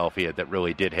Philadelphia that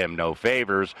really did him no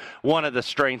favors. One of the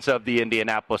strengths of the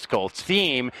Indianapolis Colts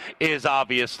team is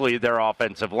obviously their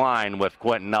offensive line with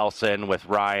Quentin Nelson, with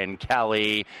Ryan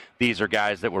Kelly. These are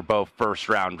guys that were both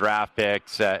first-round draft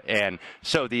picks, and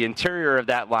so the interior of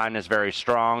that line is very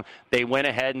strong. They went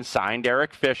ahead and signed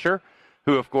Eric Fisher,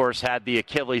 who, of course, had the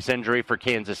Achilles injury for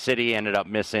Kansas City, ended up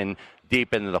missing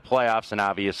deep into the playoffs, and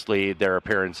obviously their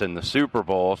appearance in the Super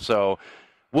Bowl. So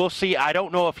we'll see. I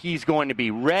don't know if he's going to be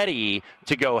ready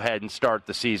to go ahead and start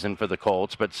the season for the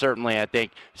Colts, but certainly I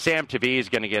think Sam Tavee is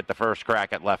going to get the first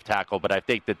crack at left tackle, but I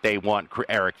think that they want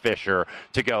Eric Fisher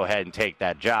to go ahead and take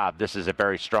that job. This is a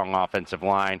very strong offensive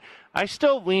line. I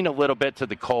still lean a little bit to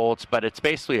the Colts, but it's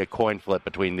basically a coin flip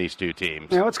between these two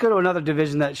teams. Now let's go to another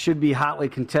division that should be hotly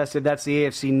contested. That's the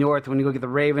AFC North. When you look at the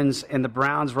Ravens and the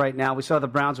Browns right now, we saw the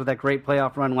Browns with that great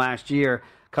playoff run last year,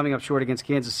 coming up short against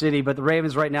Kansas City. But the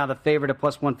Ravens right now, the favorite at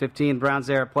plus 115. Browns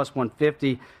there at plus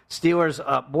 150.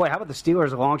 Steelers, boy, how about the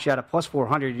Steelers, a long shot at plus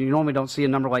 400? You normally don't see a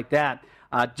number like that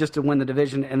just to win the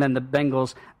division. And then the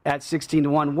Bengals at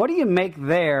 16-1. What do you make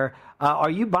there? Are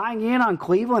you buying in on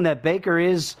Cleveland that Baker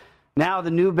is now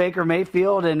the new Baker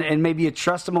Mayfield, and maybe you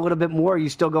trust him a little bit more? Or are you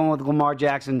still going with Lamar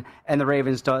Jackson and the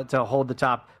Ravens to hold the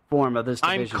top form of this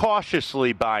division? I'm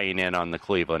cautiously buying in on the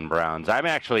Cleveland Browns.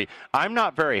 I'm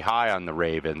not very high on the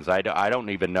Ravens. I don't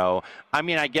even know. I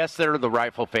mean, I guess they're the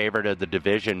rightful favorite of the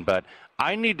division, but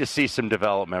I need to see some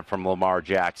development from Lamar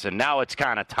Jackson. Now it's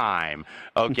kind of time.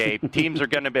 Okay, teams are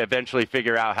going to eventually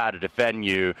figure out how to defend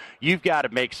you. You've got to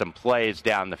make some plays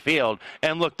down the field.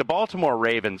 And look, the Baltimore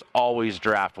Ravens always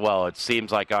draft well. It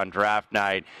seems like on draft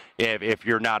night, if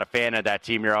you're not a fan of that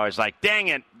team, you're always like, dang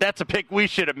it, that's a pick we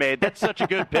should have made. That's such a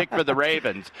good pick for the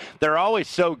Ravens. They're always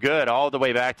so good, all the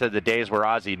way back to the days where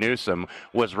Ozzie Newsome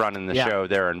was running the show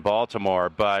there in Baltimore.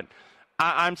 But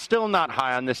I'm still not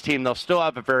high on this team. They'll still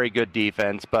have a very good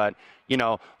defense, but you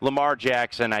know, Lamar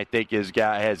Jackson, I think, has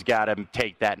got to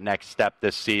take that next step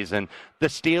this season. The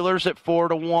Steelers at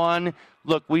 4-1.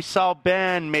 Look, we saw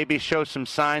Ben maybe show some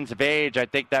signs of age. I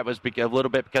think that was a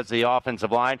little bit because of the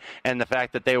offensive line and the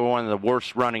fact that they were one of the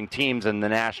worst running teams in the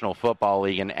National Football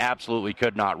League and absolutely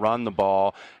could not run the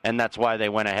ball, and that's why they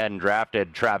went ahead and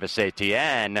drafted Travis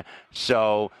Etienne.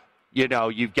 So, you know,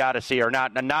 you've got to see, or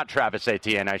not Travis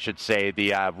Etienne, I should say,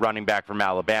 the running back from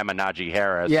Alabama, Najee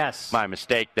Harris. Yes. My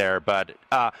mistake there. But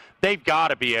they've got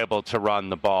to be able to run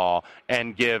the ball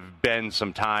and give Ben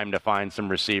some time to find some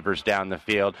receivers down the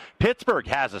field. Pittsburgh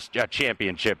has a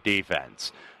championship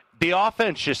defense. The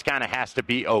offense just kind of has to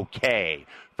be okay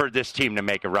for this team to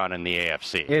make a run in the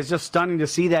AFC. It's just stunning to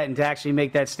see that and to actually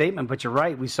make that statement. But you're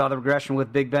right. We saw the regression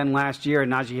with Big Ben last year,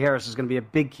 and Najee Harris is going to be a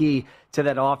big key to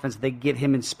that offense. They get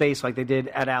him in space like they did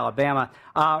at Alabama.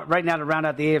 Right now, to round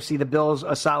out the AFC, the Bills,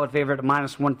 a solid favorite at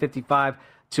minus 155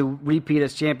 to repeat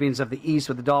as champions of the East,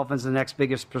 with the Dolphins the next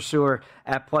biggest pursuer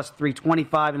at plus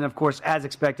 325. And, of course, as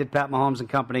expected, Pat Mahomes and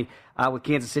company with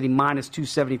Kansas City minus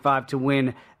 275 to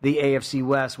win the AFC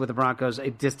West, with the Broncos a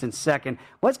distant second.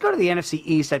 Let's go to the NFC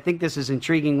East. I think this is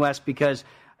intriguing, Wes, because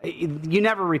you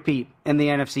never repeat in the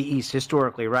NFC East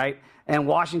historically, right? And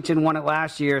Washington won it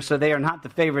last year, so they are not the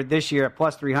favorite this year at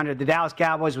plus 300. The Dallas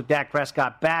Cowboys with Dak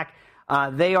Prescott back,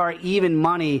 they are even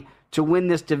money to win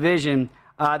this division.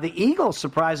 The Eagles,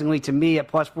 surprisingly to me, at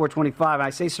plus 425. And I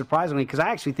say surprisingly because I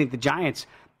actually think the Giants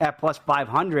at plus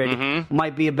 500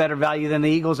 might be a better value than the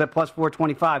Eagles at plus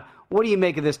 425. What do you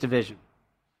make of this division?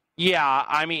 Yeah,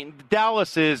 I mean,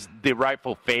 Dallas is the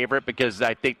rightful favorite because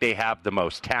I think they have the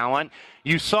most talent.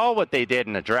 You saw what they did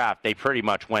in the draft. They pretty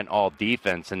much went all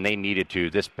defense, and they needed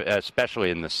to, especially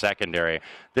in the secondary.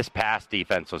 This pass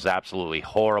defense was absolutely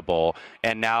horrible,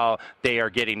 and now they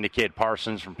are getting the kid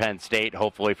Parsons from Penn State,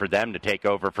 hopefully for them to take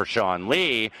over for Sean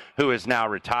Lee, who is now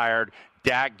retired.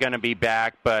 Dak going to be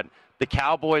back, but the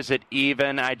Cowboys at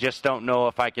even, I just don't know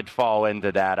if I could fall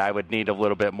into that. I would need a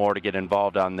little bit more to get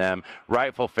involved on them.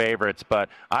 Rightful favorites, but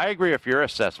I agree with your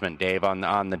assessment, Dave,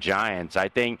 on the Giants. I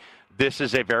think this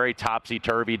is a very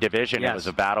topsy-turvy division. Yes. It was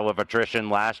a battle of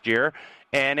attrition last year,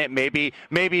 and it maybe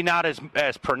not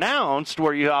as pronounced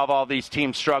where you have all these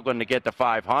teams struggling to get to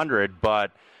 500, but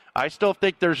I still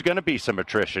think there's going to be some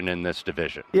attrition in this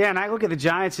division. Yeah, and I look at the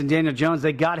Giants and Daniel Jones.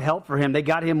 They got help for him. They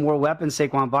got him more weapons.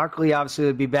 Saquon Barkley obviously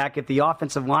would be back. If the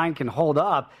offensive line can hold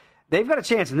up, they've got a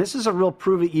chance. And this is a real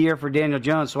prove-it year for Daniel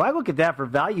Jones. So I look at that for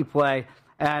value play,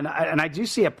 and I do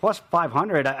see a plus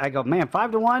 500. I go, man,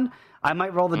 5-1? I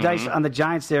might roll the dice on the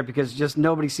Giants there because just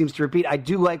nobody seems to repeat. I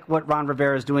do like what Ron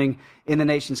Rivera is doing in the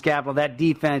nation's capital. That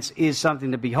defense is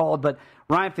something to behold. But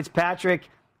Ryan Fitzpatrick,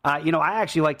 I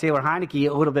actually like Taylor Heineke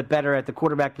a little bit better at the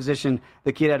quarterback position.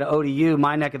 The kid out of ODU,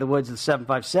 my neck of the woods, is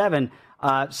 7.57.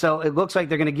 So it looks like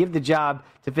they're going to give the job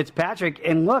to Fitzpatrick.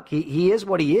 And look, he is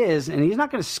what he is, and he's not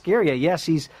going to scare you. Yes,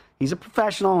 he's a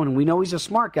professional, and we know he's a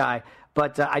smart guy.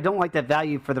 But I don't like that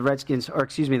value for the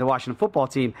the Washington football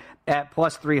team at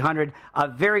plus 300.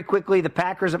 Very quickly, the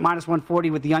Packers at minus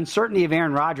 140 with the uncertainty of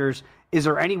Aaron Rodgers. Is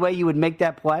there any way you would make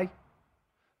that play?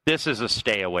 This is a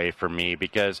stay away for me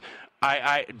because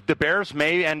the Bears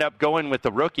may end up going with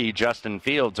the rookie Justin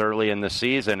Fields early in the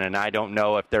season, and I don't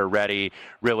know if they're ready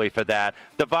really for that.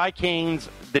 The Vikings,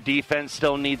 the defense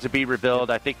still needs to be rebuilt.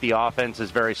 I think the offense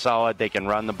is very solid. They can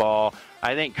run the ball.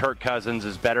 I think Kirk Cousins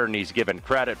is better than he's given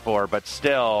credit for, but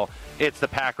still, it's the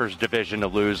Packers' division to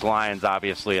lose. Lions,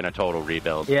 obviously, in a total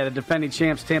rebuild. Yeah, the defending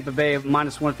champs, Tampa Bay,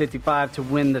 minus 155 to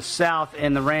win the South,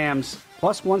 and the Rams,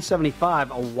 plus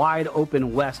 175, a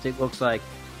wide-open West, it looks like,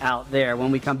 out there. When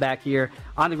we come back here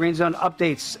on the Green Zone,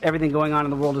 updates, everything going on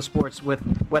in the world of sports with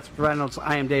Wes Reynolds.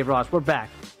 I am Dave Ross. We're back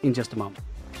in just a moment.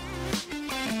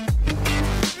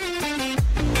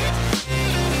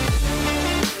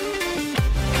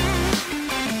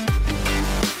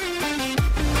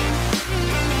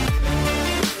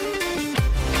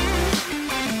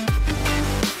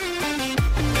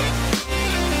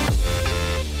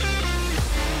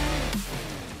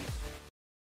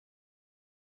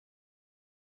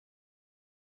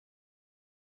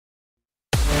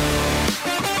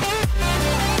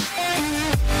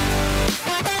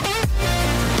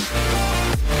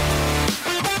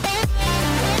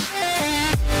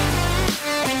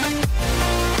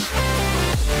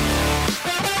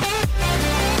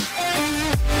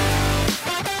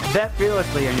 Bet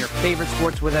fearlessly on your favorite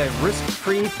sports with a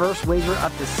risk-free first wager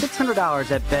up to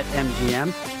 $600 at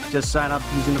BetMGM. Just sign up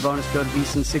using the bonus code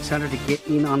VSiN600 to get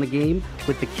in on the game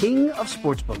with the king of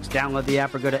sportsbooks. Download the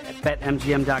app or go to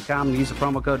BetMGM.com and use the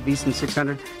promo code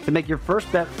VSiN600 to make your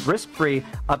first bet risk-free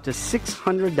up to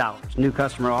 $600. New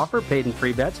customer offer, paid and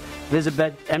free bets. Visit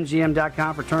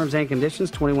BetMGM.com for terms and conditions.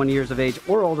 21 years of age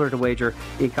or older to wager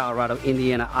in Colorado,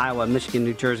 Indiana, Iowa, Michigan,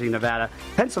 New Jersey, Nevada,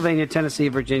 Pennsylvania, Tennessee,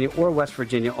 Virginia, or West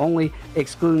Virginia only.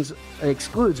 Excludes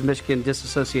Michigan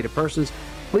disassociated persons.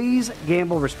 Please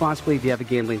gamble responsibly. If you have a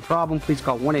gambling problem, please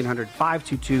call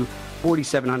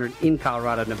 1-800-522-4700 in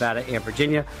Colorado, Nevada, and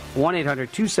Virginia.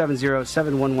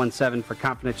 1-800-270-7117 for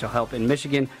confidential help in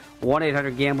Michigan.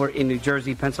 1-800-GAMBLER in New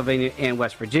Jersey, Pennsylvania, and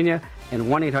West Virginia. And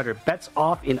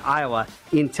 1-800-BETS-OFF in Iowa.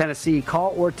 In Tennessee,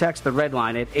 call or text the red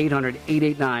line at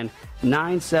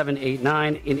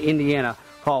 800-889-9789. In Indiana,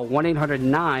 call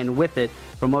 1-800-9-WITH-IT.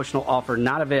 Promotional offer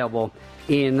not available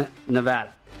in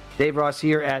Nevada. Dave Ross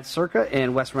here at Circa,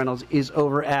 and Wes Reynolds is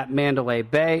over at Mandalay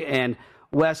Bay. And,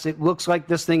 Wes, it looks like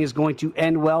this thing is going to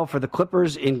end well for the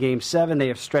Clippers in Game 7. They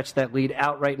have stretched that lead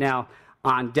out right now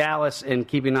on Dallas, and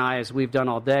keeping an eye, as we've done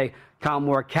all day, Kyle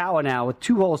Morikawa now with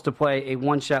 2 holes to play, a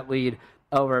one-shot lead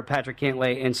over Patrick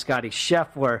Cantlay and Scotty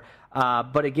Scheffler.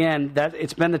 But, again,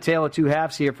 it's been the tale of two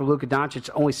halves here for Luka Doncic.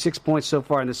 Only 6 points so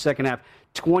far in the second half,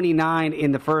 29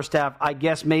 in the first half. I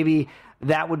guess maybe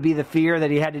that would be the fear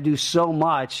that he had to do so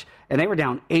much, and they were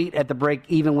down 8 at the break,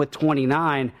 even with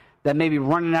 29, that maybe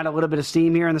running out a little bit of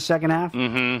steam here in the second half?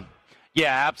 Mm-hmm.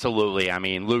 Yeah, absolutely. I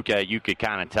mean, Luka, you could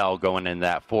kind of tell going in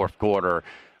that fourth quarter,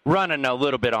 running a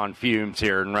little bit on fumes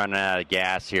here and running out of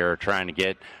gas here, trying to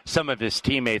get some of his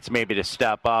teammates maybe to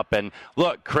step up. And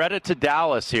look, credit to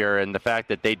Dallas here and the fact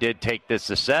that they did take this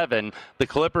to 7. The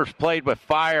Clippers played with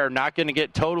fire, not going to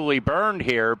get totally burned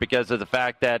here because of the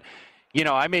fact that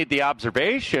I made the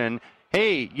observation,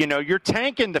 hey, you're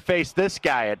tanking to face this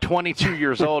guy at 22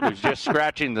 years old who's just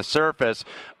scratching the surface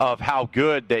of how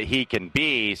good that he can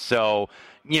be. So,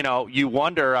 you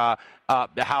wonder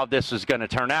how this is going to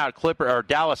turn out.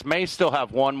 Dallas may still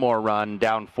have one more run,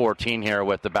 down 14 here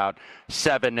with about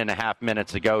 7.5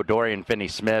 minutes to go. Dorian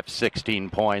Finney-Smith, 16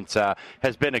 points,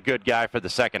 has been a good guy for the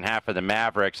second half of the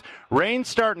Mavericks. Rain's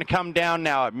starting to come down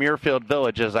now at Muirfield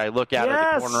Village as I look out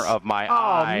of the corner of my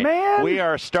eye. Man. We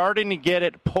are starting to get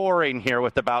it pouring here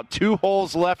with about 2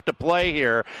 holes left to play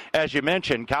here. As you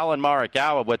mentioned, Colin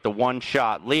Morikawa with the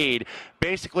one-shot lead.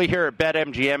 Basically here at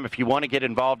BetMGM, if you want to get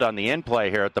involved on the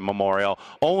in-play here at the Memorial,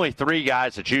 only 3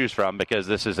 guys to choose from because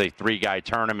this is a 3-guy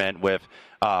tournament with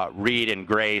Reed and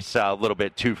Grace a little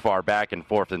bit too far back in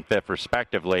 4th and 5th,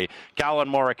 respectively. Colin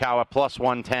Morikawa, plus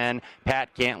 110. Pat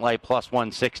Cantlay, plus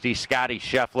 160. Scotty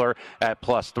Scheffler at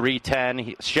plus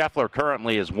 310. Scheffler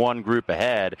currently is one group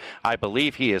ahead. I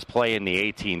believe he is playing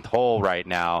the 18th hole right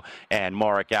now, and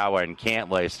Morikawa and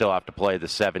Cantlay still have to play the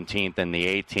 17th and the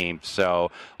 18th. So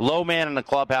low man in the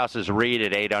clubhouse is Reed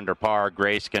at 8 under par.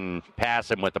 Grace can pass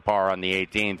him with the par on the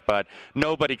 18th, but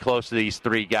nobody close to these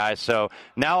 3 guys. So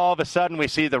now all of a sudden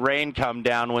we see the rain come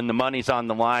down when the money's on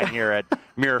the line here at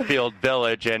Muirfield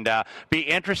Village, and be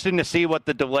interesting to see what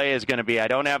the delay is going to be. I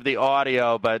don't have the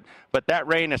audio, but that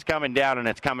rain is coming down, and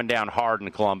it's coming down hard in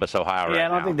Columbus, Ohio right now. Yeah, I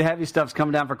don't think the heavy stuff's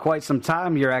coming down for quite some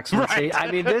time, Your Excellency. Right. I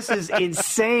mean, this is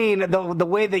insane, the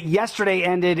way that yesterday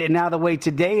ended and now the way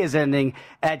today is ending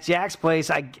at Jack's Place.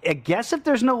 I guess if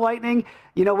there's no lightning,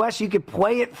 Wes, you could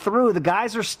play it through. The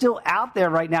guys are still out there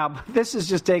right now, but this is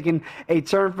just taking a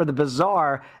turn for the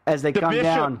bizarre as they come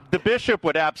down. The Bishop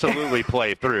would absolutely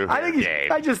play through here,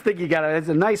 Dave. I just think you got it. It's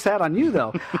a nice hat on you,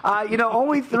 though.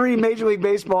 Only 3 Major League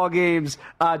Baseball games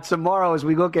tomorrow as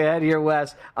we look ahead here,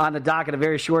 Wes, on the docket, a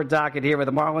very short docket here with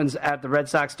the Marlins at the Red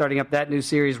Sox starting up that new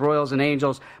series, Royals and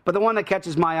Angels. But the one that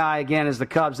catches my eye, again, is the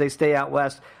Cubs. They stay out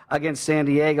west against San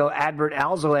Diego. Adbert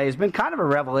Alzolay has been kind of a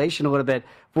revelation a little bit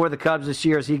for the Cubs this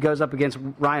year as he goes up against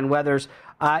Ryan Weathers.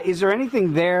 Is there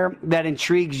anything there that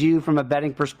intrigues you from a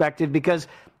betting perspective? Because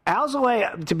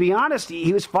Alzolay, to be honest,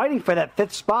 he was fighting for that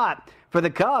 5th spot for the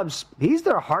Cubs. He's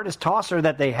their hardest tosser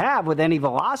that they have with any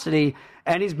velocity,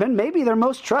 and he's been maybe their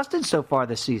most trusted so far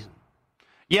this season.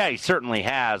 Yeah, he certainly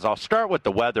has. I'll start with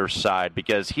the Weathers side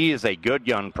because he is a good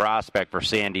young prospect for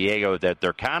San Diego that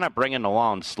they're kind of bringing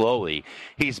along slowly.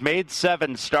 He's made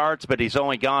 7 starts, but he's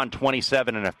only gone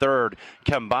 27 1/3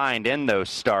 combined in those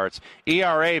starts.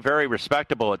 ERA very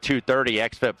respectable at 2.30,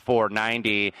 xFIP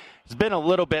 4.90. He's been a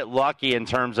little bit lucky in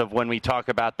terms of when we talk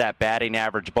about that batting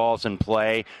average balls in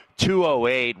play.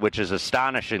 208, which is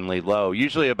astonishingly low.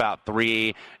 Usually about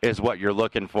 3 is what you're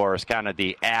looking for as kind of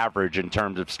the average in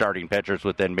terms of starting pitchers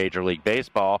within Major League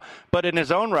Baseball. But in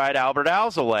his own right, Adbert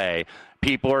Alzolay,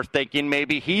 people are thinking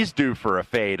maybe he's due for a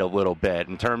fade a little bit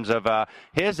in terms of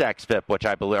his xFIP, which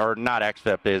I believe, or not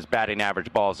xFIP, is batting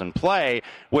average balls in play,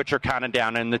 which are kind of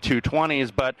down in the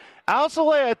 220s. But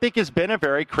Alzolay, I think, has been a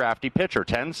very crafty pitcher.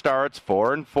 10 starts,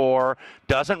 4-4,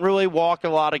 doesn't really walk a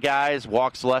lot of guys,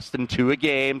 walks less than 2 a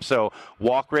game, so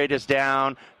walk rate is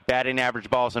down. Batting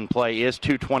average balls in play is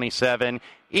 227.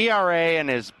 ERA and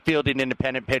his fielding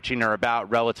independent pitching are about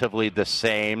relatively the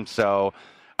same, so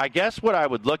I guess what I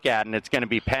would look at, and it's going to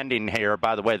be pending here,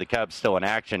 by the way, the Cubs still in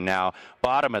action now,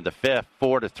 bottom of the 5th,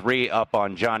 4-3 up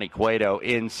on Johnny Cueto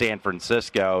in San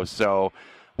Francisco. So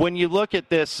when you look at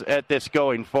this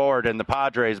going forward, and the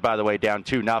Padres, by the way, down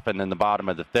 2-0 in the bottom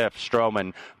of the 5th,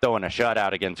 Stroman throwing a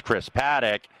shutout against Chris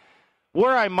Paddock,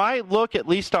 where I might look, at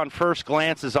least on first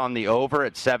glance, is on the over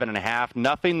at 7.5.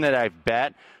 Nothing that I've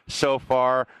bet so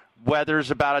far. Weather's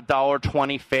about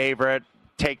 $1.20 favorite.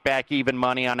 Take back even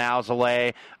money on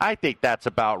Alzolay. I think that's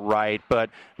about right,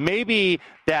 but maybe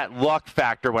that luck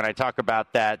factor when I talk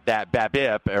about that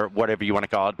BABIP, or whatever you want to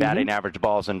call it, batting average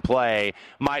balls in play,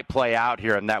 might play out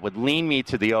here, and that would lean me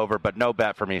to the over, but no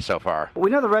bet for me so far. We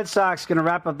know the Red Sox going to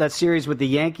wrap up that series with the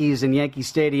Yankees in Yankee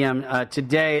Stadium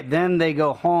today. Then they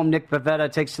go home. Nick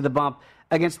Pivetta takes to the bump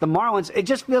against the Marlins. It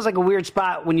just feels like a weird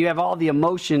spot when you have all the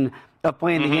emotion of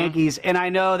playing the Yankees. And I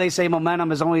know they say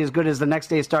momentum is only as good as the next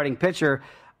day's starting pitcher.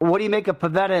 What do you make of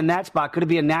Pivetta in that spot? Could it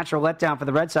be a natural letdown for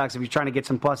the Red Sox if you're trying to get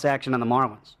some plus action on the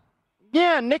Marlins?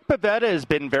 Yeah, Nick Pivetta has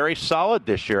been very solid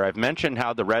this year. I've mentioned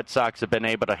how the Red Sox have been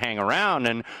able to hang around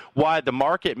and why the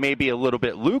market may be a little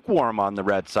bit lukewarm on the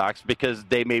Red Sox because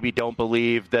they maybe don't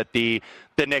believe that the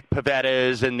Nick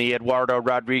Pivettas and the Eduardo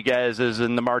Rodriguez's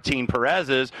and the Martin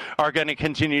Perez's are going to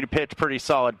continue to pitch pretty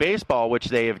solid baseball, which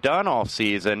they have done all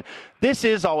season. This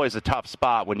is always a tough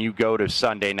spot when you go to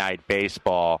Sunday Night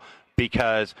Baseball,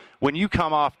 because when you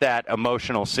come off that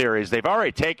emotional series, they've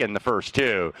already taken the first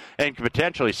two and could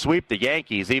potentially sweep the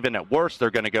Yankees. Even at worst, they're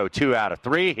going to go 2 out of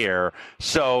 3 here.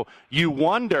 So you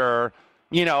wonder,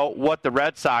 what the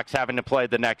Red Sox having to play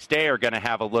the next day are going to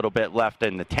have a little bit left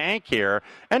in the tank here.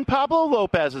 And Pablo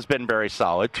Lopez has been very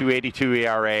solid, 2.82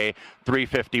 ERA,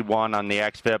 3.51 on the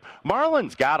xFIP.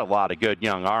 Marlins got a lot of good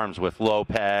young arms with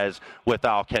Lopez, with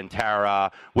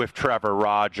Alcantara, with Trevor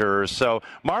Rogers. So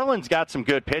Marlins got some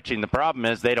good pitching. The problem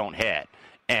is they don't hit.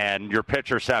 And your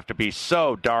pitchers have to be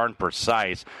so darn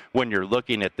precise when you're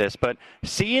looking at this. But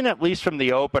seeing at least from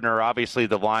the opener, obviously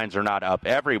the lines are not up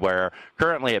everywhere.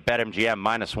 Currently at BetMGM,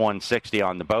 minus 160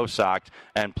 on the Bo Sox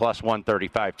and plus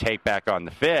 135 take back on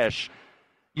the Fish.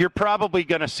 You're probably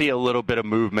going to see a little bit of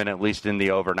movement, at least in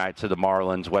the overnight, to the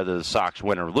Marlins, whether the Sox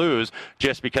win or lose,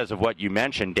 just because of what you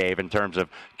mentioned, Dave, in terms of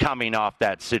coming off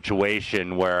that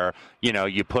situation where,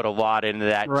 you put a lot into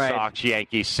that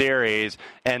Sox-Yankee series,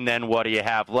 and then what do you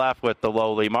have left with the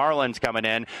lowly Marlins coming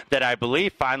in that I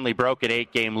believe finally broke an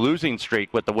 8-game losing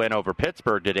streak with the win over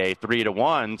Pittsburgh today,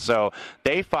 3-1. So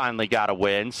they finally got a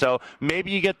win. So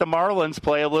maybe you get the Marlins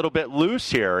play a little bit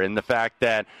loose here in the fact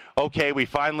that, okay, we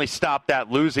finally stopped that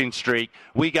losing streak.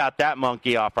 We got that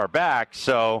monkey off our back.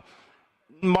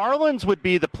 Marlins would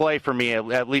be the play for me,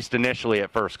 at least initially at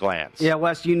first glance. Yeah,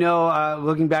 Wes,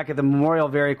 looking back at the Memorial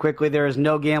very quickly, there is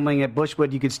no gambling at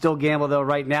Bushwood. You could still gamble, though,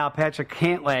 right now. Patrick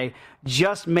Cantlay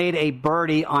just made a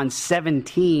birdie on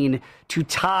 17 to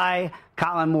tie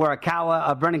Colin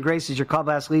Morikawa. Brendan Grace is your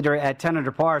clubhouse leader at 10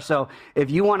 under par. So if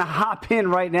you want to hop in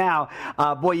right now,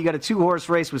 you got a 2-horse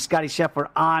race with Scotty Scheffler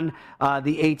on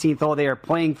the 18th hole. They are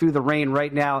playing through the rain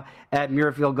right now at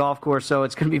Muirfield Golf Course. So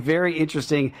it's going to be very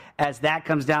interesting as that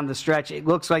comes down the stretch. It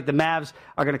looks like the Mavs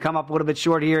are going to come up a little bit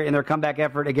short here in their comeback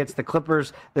effort against the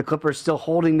Clippers. The Clippers still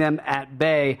holding them at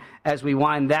bay as we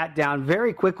wind that down.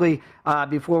 Very quickly,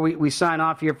 before we sign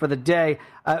off here for the day,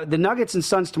 the Nuggets and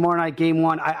Suns tomorrow night, game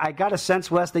 1. I got a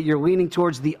sense, Wes, that you're leaning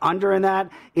towards the under in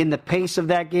that, in the pace of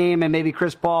that game, and maybe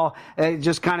Chris Paul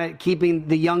just kind of keeping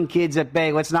the young kids at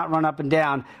bay. Let's not run up and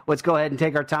down. Let's go ahead and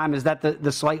take our time. Is that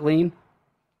the slight lean?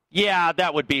 Yeah,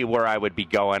 that would be where I would be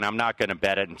going. I'm not going to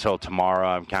bet it until tomorrow.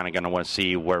 I'm kind of going to want to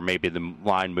see where maybe the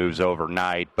line moves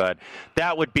overnight. But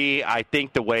that would be, I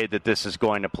think, the way that this is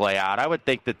going to play out. I would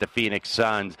think that the Phoenix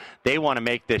Suns, they want to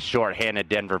make this shorthanded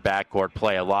Denver backcourt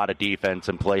play a lot of defense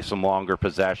and play some longer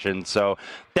possessions. So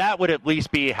that would at least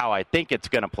be how I think it's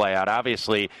going to play out.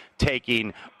 Obviously,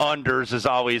 taking unders is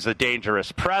always a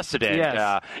dangerous precedent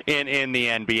in the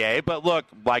NBA. But look,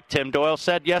 like Tim Doyle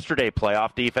said yesterday,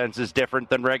 playoff defense is different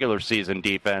than regular season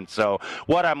defense. So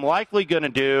what I'm likely going to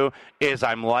do is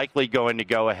I'm likely going to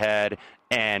go ahead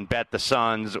and bet the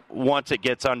Suns once it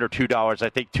gets under $2. I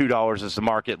think $2 is the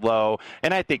market low,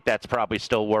 and I think that's probably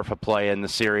still worth a play in the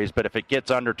series. But if it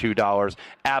gets under $2,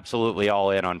 absolutely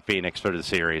all in on Phoenix for the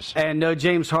series. And no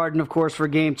James Harden, of course, for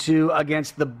Game 2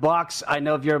 against the Bucks. I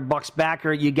know if you're a Bucks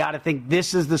backer, you got to think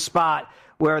this is the spot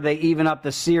where they even up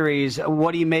the series.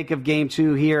 What do you make of Game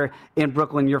 2 here in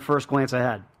Brooklyn, your first glance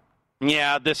ahead?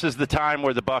 Yeah, this is the time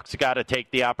where the Bucks got to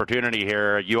take the opportunity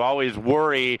here. You always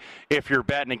worry if you're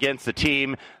betting against a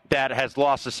team that has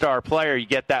lost a star player. You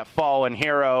get that fallen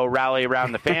hero, rally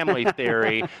around the family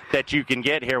theory that you can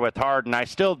get here with Harden. I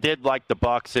still did like the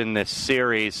Bucks in this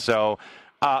series, so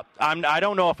I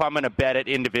don't know if I'm going to bet it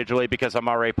individually because I'm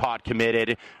already pot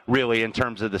committed, really, in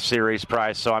terms of the series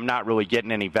price, so I'm not really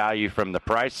getting any value from the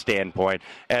price standpoint.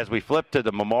 As we flip to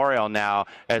the Memorial now,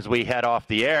 as we head off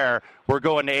the air, we're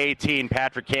going to 18.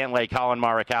 Patrick Cantlay, Colin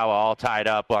Morikawa, all tied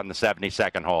up on the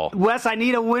 72nd hole. Wes, I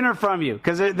need a winner from you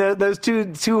because those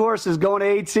two horses going to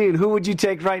 18. Who would you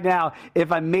take right now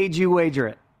if I made you wager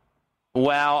it?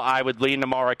 Well, I would lean to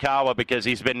Morikawa because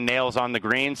he's been nails on the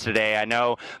greens today. I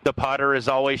know the putter is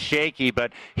always shaky,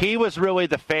 but he was really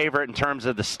the favorite in terms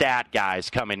of the stat guys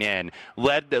coming in.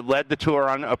 Led the tour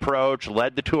on approach,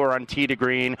 led the tour on tee to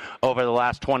green over the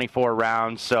last 24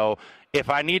 rounds. So if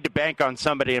I need to bank on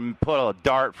somebody and put a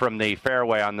dart from the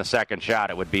fairway on the second shot,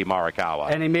 it would be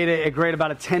Morikawa. And he made it great,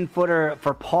 about a 10-footer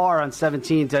for par on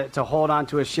 17 to hold on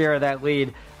to a share of that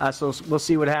lead. So we'll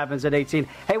see what happens at 18.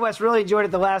 Hey, Wes, really enjoyed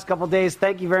it the last couple of days.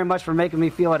 Thank you very much for making me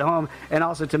feel at home. And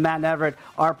also to Matt Everett,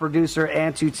 our producer,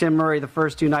 and to Tim Murray the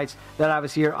first 2 nights that I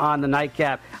was here on the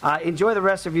Nightcap. Enjoy the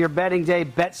rest of your betting day.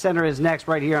 Bet Center is next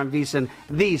right here on VSiN,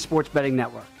 the Sports Betting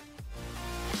Network.